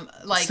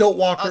 up, like...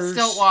 Stiltwalkers.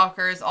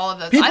 Stiltwalkers, all of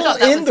those. I People thought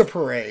that in was, the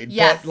parade,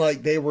 Yes. but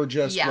like they were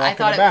just Yeah, walking I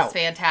thought about. it was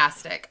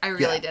fantastic. I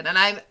really Yeah. did. And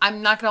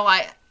I'm not going to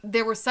lie,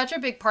 there was such a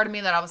big part of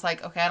me that I was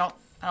like, okay, I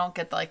don't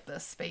get, like, the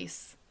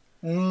space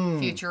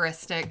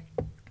futuristic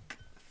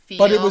feel.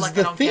 But it was like,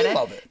 the I don't get theme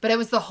of it. But it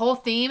was the whole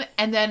theme,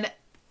 and then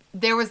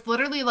there was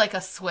literally like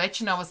a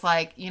switch, and I was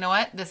like, you know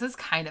what? This is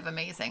kind of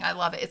amazing. I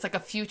love it. It's like a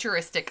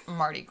futuristic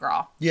Mardi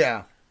Gras.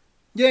 Yeah.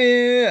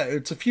 Yeah.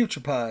 It's a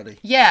future party.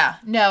 Yeah,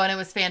 no, and it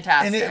was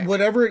fantastic.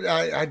 And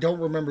I don't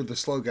remember the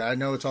slogan. I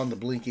know it's on the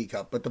Blinky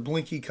Cup, but the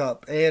Blinky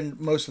Cup and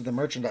most of the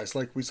merchandise,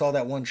 like we saw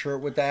that one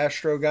shirt with the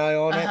Astro guy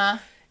on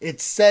it.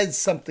 It says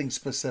something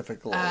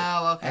specifically.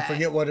 Oh, okay. I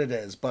forget what it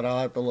is, but I'll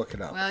have to look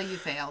it up. Well, you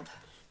failed.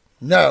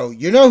 No,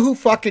 you know who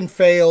fucking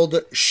failed?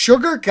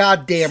 Sugar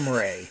Goddamn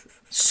Ray.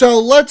 So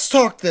let's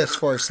talk this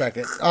for a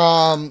second.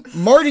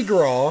 Mardi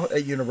Gras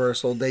at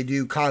Universal, they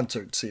do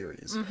concert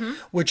series,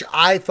 which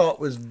I thought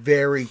was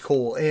very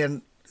cool.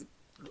 And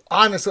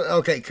honestly,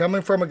 okay,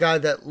 coming from a guy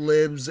that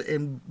lives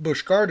in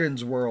Busch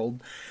Gardens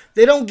world,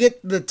 they don't get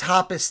the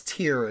toppest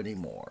tier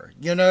anymore.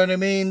 You know what I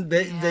mean?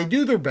 They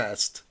do their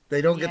best.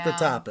 They don't get the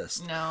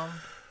toppest. No.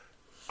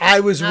 I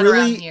was Not really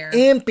around here.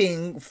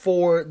 amping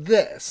for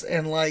this.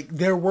 And like,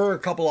 there were a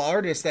couple of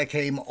artists that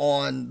came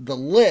on the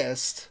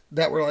list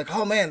that were like,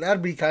 oh man,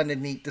 that'd be kind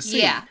of neat to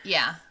see.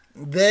 Yeah.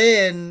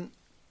 Then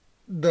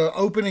the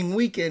opening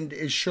weekend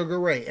is Sugar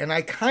Ray. And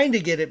I kind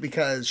of get it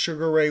because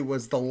Sugar Ray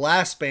was the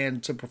last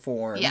band to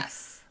perform.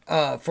 Yes.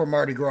 For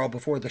Mardi Gras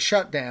before the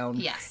shutdown.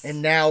 Yes. And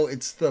now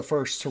it's the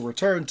first to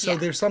return. So Yeah.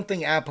 there's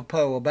something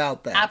apropos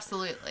about that.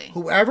 Absolutely.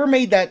 Whoever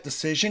made that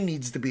decision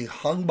needs to be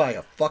hung by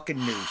a fucking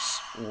noose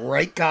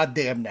right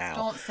goddamn now.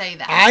 Don't say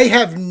that. I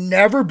have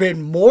never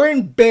been more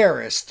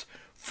embarrassed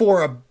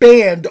for a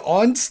band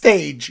on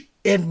stage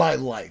in my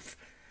life.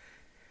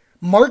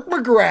 Mark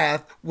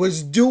McGrath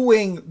was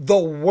doing the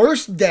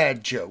worst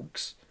dad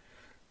jokes,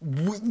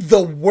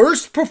 the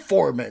worst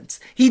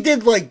performance. He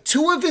did like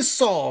 2 of his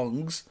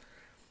songs.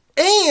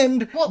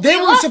 And Well, they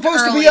we were left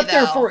supposed to early, be up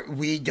there though.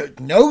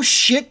 no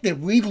shit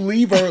did we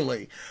leave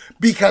early.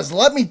 Because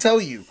let me tell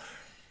you,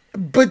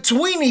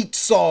 between each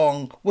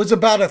song was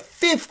about a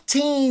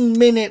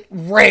 15-minute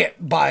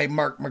rant by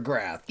Mark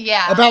McGrath.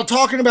 Yeah. About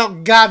talking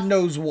about God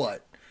knows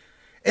what.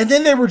 And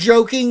then they were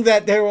joking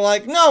that they were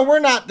like, no, we're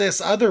not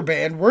this other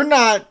band. We're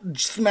not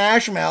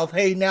Smash Mouth.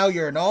 Hey, now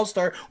you're an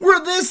all-star.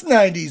 We're this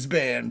 90s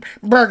band.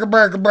 Burger,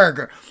 burger,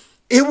 burger.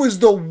 It was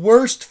the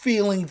worst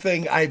feeling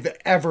thing I've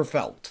ever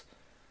felt.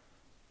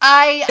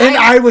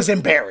 I was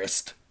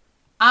embarrassed.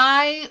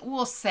 I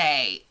will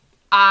say,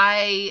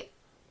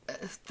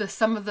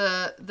 some of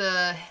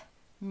the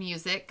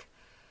music,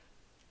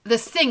 the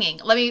singing.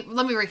 Let me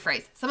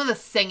rephrase. Some of the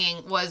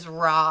singing was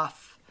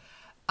rough.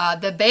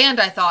 The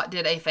band I thought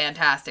did a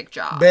fantastic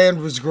job.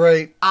 Band was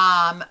great.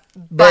 Band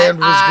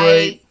was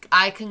great.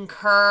 I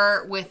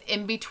concur with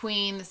in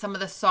between some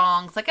of the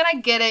songs. Like, and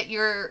I get it.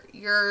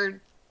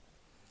 You're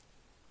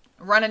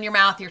running your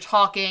mouth. You're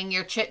talking.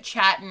 You're chit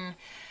chatting,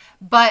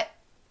 but.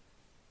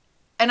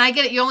 And I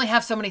get it, you only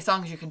have so many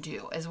songs you can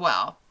do as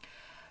well.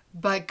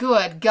 But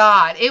good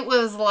God, it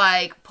was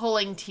like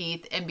pulling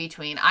teeth in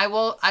between. I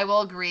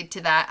will agree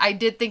to that. I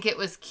did think it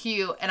was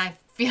cute, and I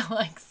feel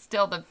like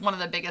still one of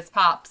the biggest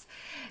pops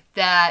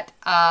that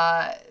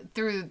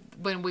through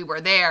when we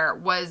were there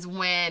was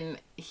when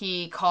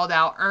he called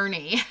out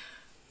Ernie.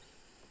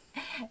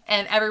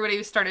 And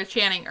everybody started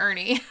chanting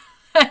Ernie.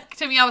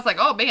 To me, I was like,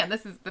 oh man,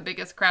 this is the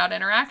biggest crowd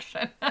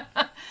interaction.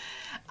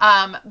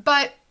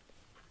 But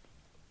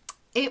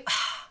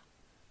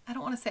I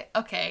don't want to say,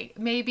 okay,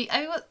 maybe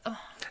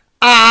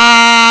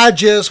I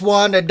just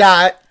want to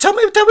die. Tell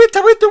me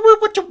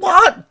what you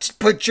want.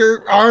 Put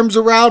your arms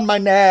around my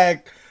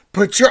neck.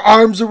 Put your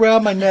arms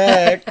around my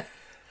neck.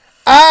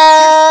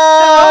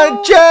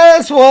 I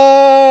just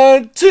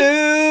want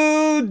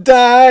to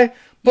die.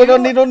 Put a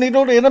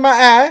needle in my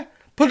eye.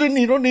 Put a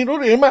needle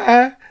in my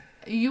eye.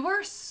 You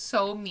are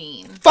so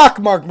mean. Fuck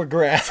Mark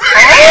McGrath.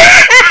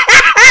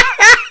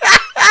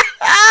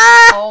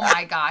 Oh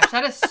my gosh,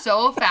 that is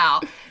so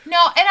foul. No,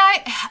 and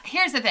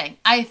here's the thing.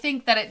 I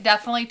think that it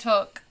definitely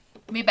took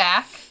me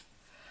back.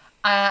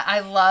 I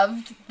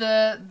loved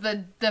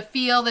the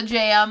feel, the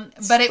jam,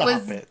 but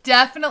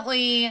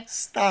definitely.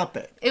 Stop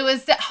it. It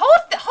was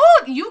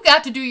hold. You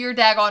got to do your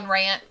daggone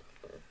rant.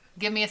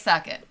 Give me a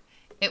second.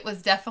 It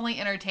was definitely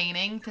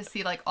entertaining to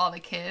see like all the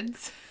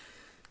kids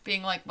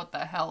being like, "What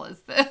the hell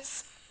is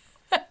this?"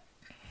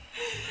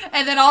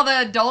 And then all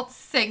the adults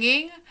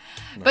singing.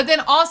 But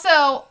then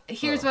also,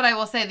 here's what I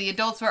will say. The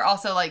adults were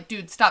also like,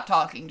 dude, stop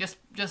talking.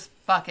 Just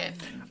fucking.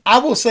 I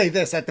will say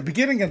this: at the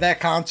beginning of that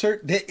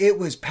concert, it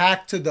was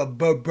packed to the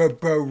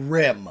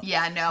rim.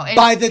 Yeah, no. And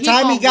by the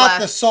time he got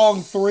left the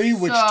song 3,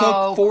 which so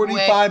took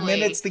 45 quickly.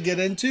 minutes to get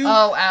into,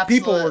 Oh, absolutely.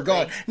 people were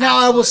gone. Now,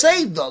 I will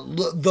say the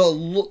look,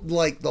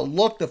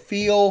 the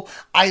feel.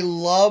 I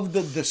love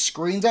the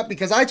screens up,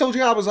 because I told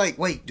you, I was like,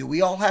 wait, do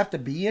we all have to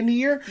be in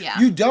here? Yeah.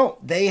 You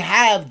don't. They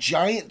have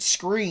giant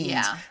screens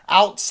Yeah.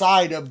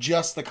 outside of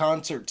just the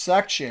concert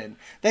section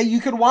that you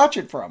could watch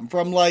it from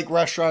like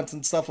restaurants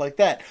and stuff like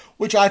that,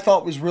 which I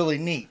thought was really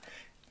neat.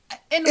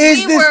 And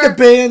Is this the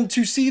band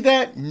to see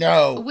that?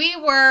 No. We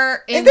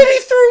were in, And then he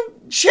threw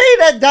shade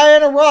at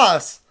Diana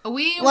Ross.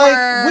 We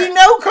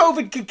know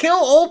COVID could kill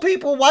old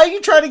people. Why are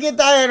you trying to get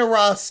Diana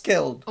Ross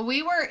killed?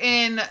 We were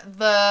in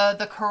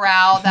the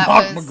corral that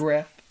Mark was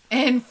McGrath.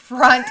 in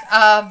front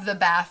of the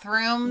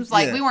bathrooms.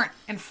 Like, Yeah. we weren't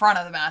in front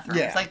of the bathrooms.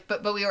 Yeah. Like,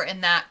 but we were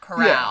in that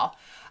corral.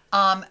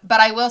 But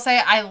I will say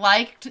I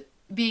liked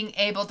being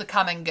able to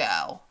come and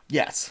go.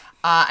 Yes.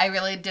 I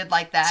really did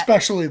like that.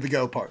 Especially the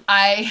go part.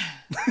 I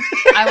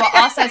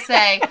will also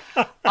say,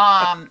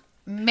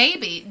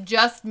 maybe,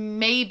 just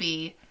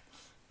maybe,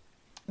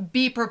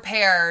 be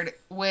prepared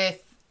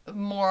with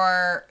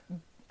more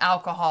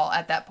alcohol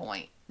at that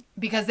point,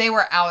 because they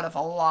were out of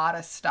a lot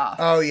of stuff.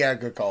 Oh, yeah,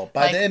 good call.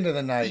 By the end of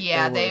the night.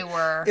 Yeah, they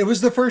were. It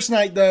was the first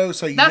night, though,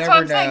 so you That's never what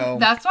I'm know. saying.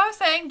 That's what I'm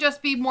saying.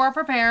 Just be more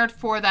prepared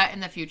for that in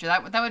the future.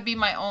 That would be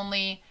my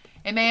only.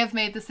 It may have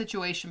made the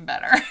situation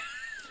better.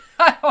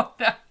 I don't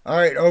know. All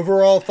right,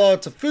 overall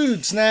thoughts of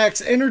food,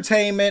 snacks,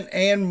 entertainment,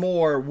 and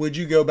more. Would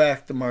you go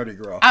back to Mardi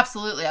Gras?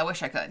 Absolutely. I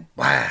wish I could.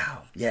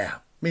 Wow. Yeah,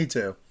 me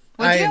too.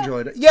 Would I you?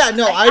 enjoyed it. Yeah,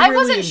 no, I really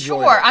wasn't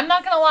enjoyed sure. it. I'm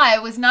not going to lie. I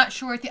was not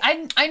sure. I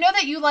know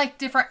that you like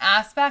different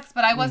aspects,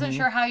 but I wasn't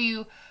Mm-hmm. sure how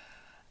you...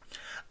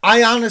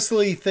 I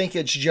honestly think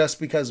it's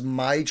just because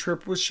my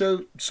trip was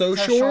so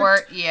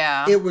short.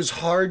 Yeah. It was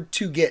hard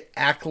to get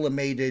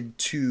acclimated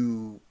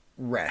to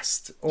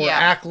rest or Yeah.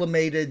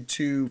 acclimated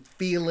to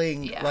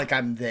feeling Yeah. like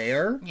I'm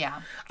there.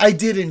 Yeah. I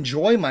did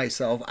enjoy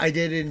myself. I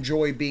did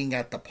enjoy being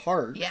at the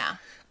park. Yeah.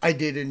 I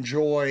did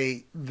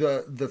enjoy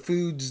the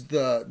foods,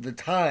 the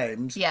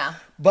times. Yeah.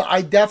 But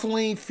I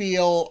definitely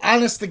feel,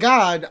 honest to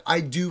God, I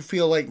do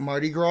feel like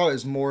Mardi Gras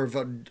is more of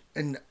an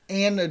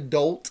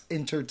adult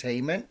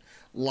entertainment,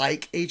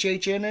 like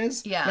HHN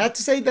is. Yeah. Not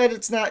to say that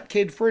it's not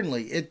kid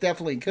friendly. It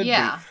definitely could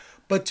Yeah. be.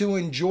 But to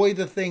enjoy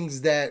the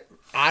things that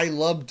I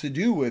love to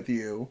do with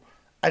you,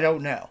 I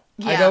don't know.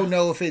 I Yeah. don't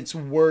know if it's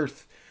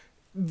worth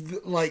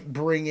like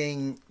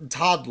bringing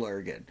toddler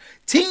again.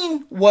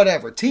 Teen,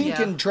 whatever. Teen Yeah.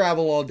 can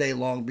travel all day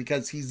long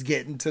because he's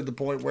getting to the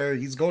point where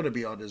he's going to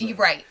be on his own.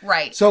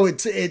 Right. So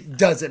it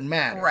doesn't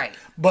matter. Right.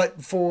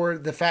 But for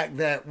the fact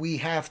that we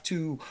have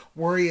to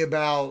worry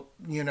about,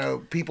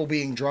 people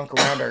being drunk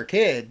around our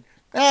kid,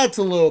 that's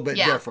a little bit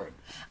different.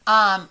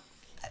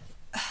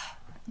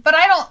 But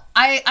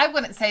I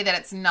wouldn't say that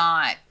it's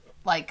not,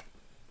 like,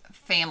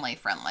 family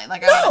friendly.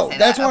 Like, I No, wouldn't say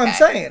that's that. what Okay.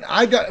 I'm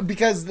saying.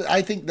 Because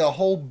I think the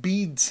whole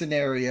bead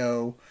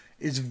scenario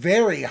is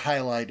very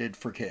highlighted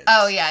for kids.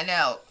 Oh, yeah,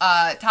 no.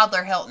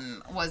 Toddler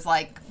Hilton was,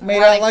 like...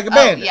 Made out like a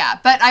bandit. Oh, yeah,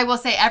 but I will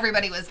say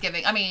everybody was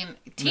giving... I mean,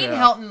 Teen Yeah.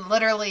 Hilton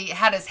literally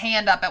had his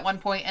hand up at one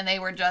point, and they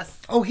were just...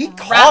 Oh, he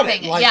caught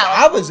it. Like,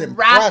 I was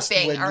impressed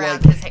wrapping with,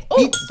 around like, his hand.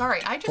 Oh,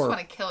 sorry. I just for want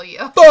to kill you.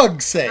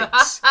 Bug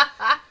sakes.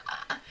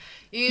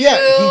 You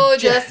Yeah,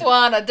 just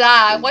want to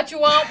die. What you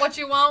want, what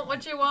you want,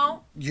 what you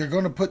want. You're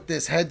going to put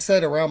this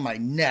headset around my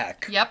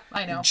neck. Yep,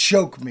 I know.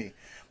 Choke me.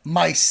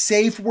 My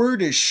safe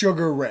word is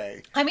Sugar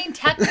Ray. I mean,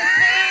 technically...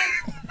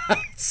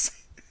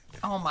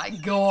 Oh my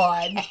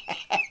God.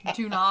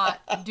 Do not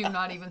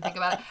even think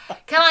about it.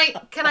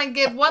 Can I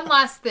give one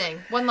last thing?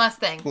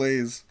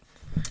 Please.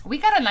 We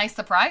got a nice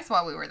surprise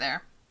while we were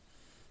there.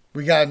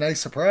 We got a nice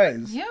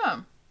surprise.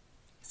 Yeah.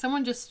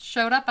 Someone just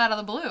showed up out of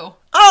the blue.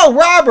 Oh,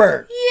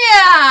 Robert!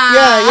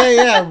 Yeah.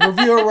 Yeah.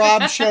 Review at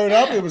Rob showed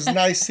up. It was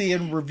nice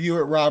seeing Review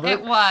at Robert.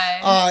 It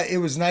was. It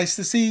was nice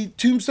to see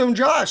Tombstone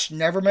Josh.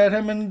 Never met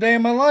him in a day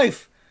of my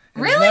life. It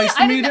was Really? nice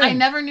to meet him. I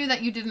never knew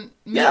that you didn't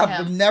meet Yeah,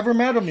 him. but never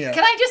met him yet.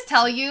 Can I just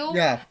tell you?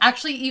 Yeah.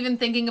 Actually, even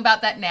thinking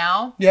about that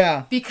now.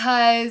 Yeah.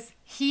 Because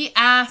he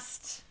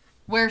asked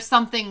where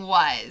something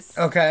was.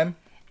 Okay.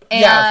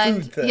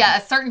 And food thing. yeah,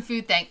 a certain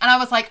food thing. And I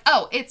was like,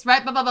 oh, it's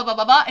right, blah, blah, blah, blah,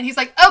 blah, blah. And he's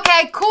like,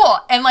 okay, cool.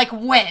 And like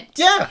went.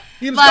 Yeah.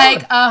 He was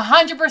Like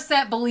going.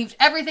 100% believed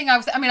everything I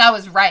was. I mean, I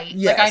was right.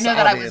 Yes, like I know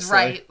that I was obviously.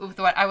 right with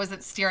what I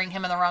wasn't steering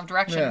him in the wrong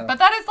direction. Yeah. But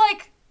that is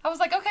like, I was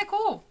like, okay,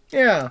 cool.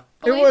 Yeah.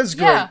 It Believe- was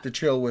great yeah. to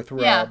chill with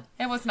Rob. Yeah,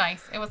 it was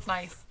nice. It was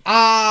nice.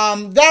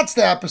 That's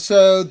the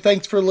episode.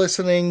 Thanks for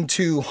listening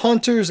to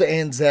Hunters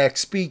and Zach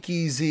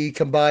Speakeasy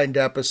combined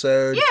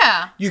episode.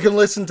 Yeah. You can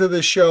listen to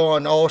this show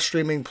on all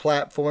streaming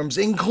platforms,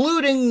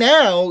 including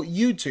now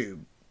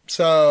YouTube.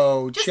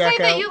 So Just check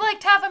say out. that you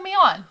liked having me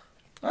on.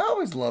 I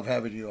always love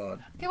having you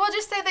on. Okay, well,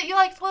 just say that you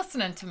liked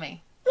listening to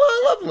me. Well,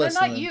 I love But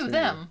listening. not you, to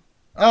them.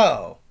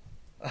 Oh.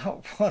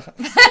 What are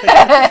you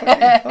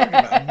talking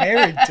about? I'm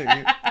married to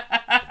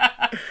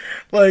you.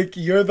 Like,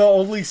 you're the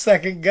only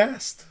second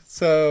guest.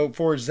 So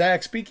for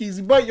Zach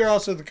Speakeasy, but you're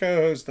also the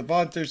co-host of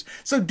Haunters.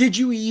 So did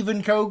you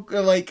even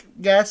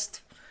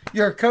guest?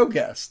 You're a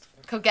co-guest.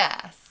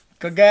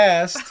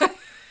 Co-guest.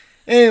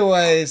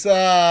 Anyways,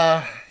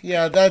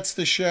 yeah, that's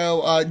the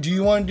show. Do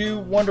you want to do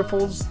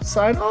Wonderful's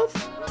sign off?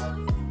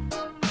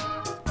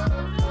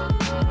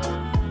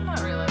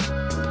 Not really.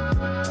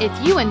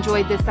 If you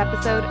enjoyed this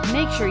episode,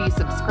 make sure you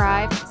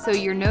subscribe so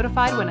you're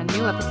notified when a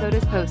new episode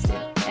is posted.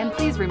 And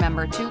please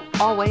remember to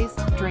always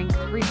drink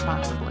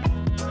responsibly.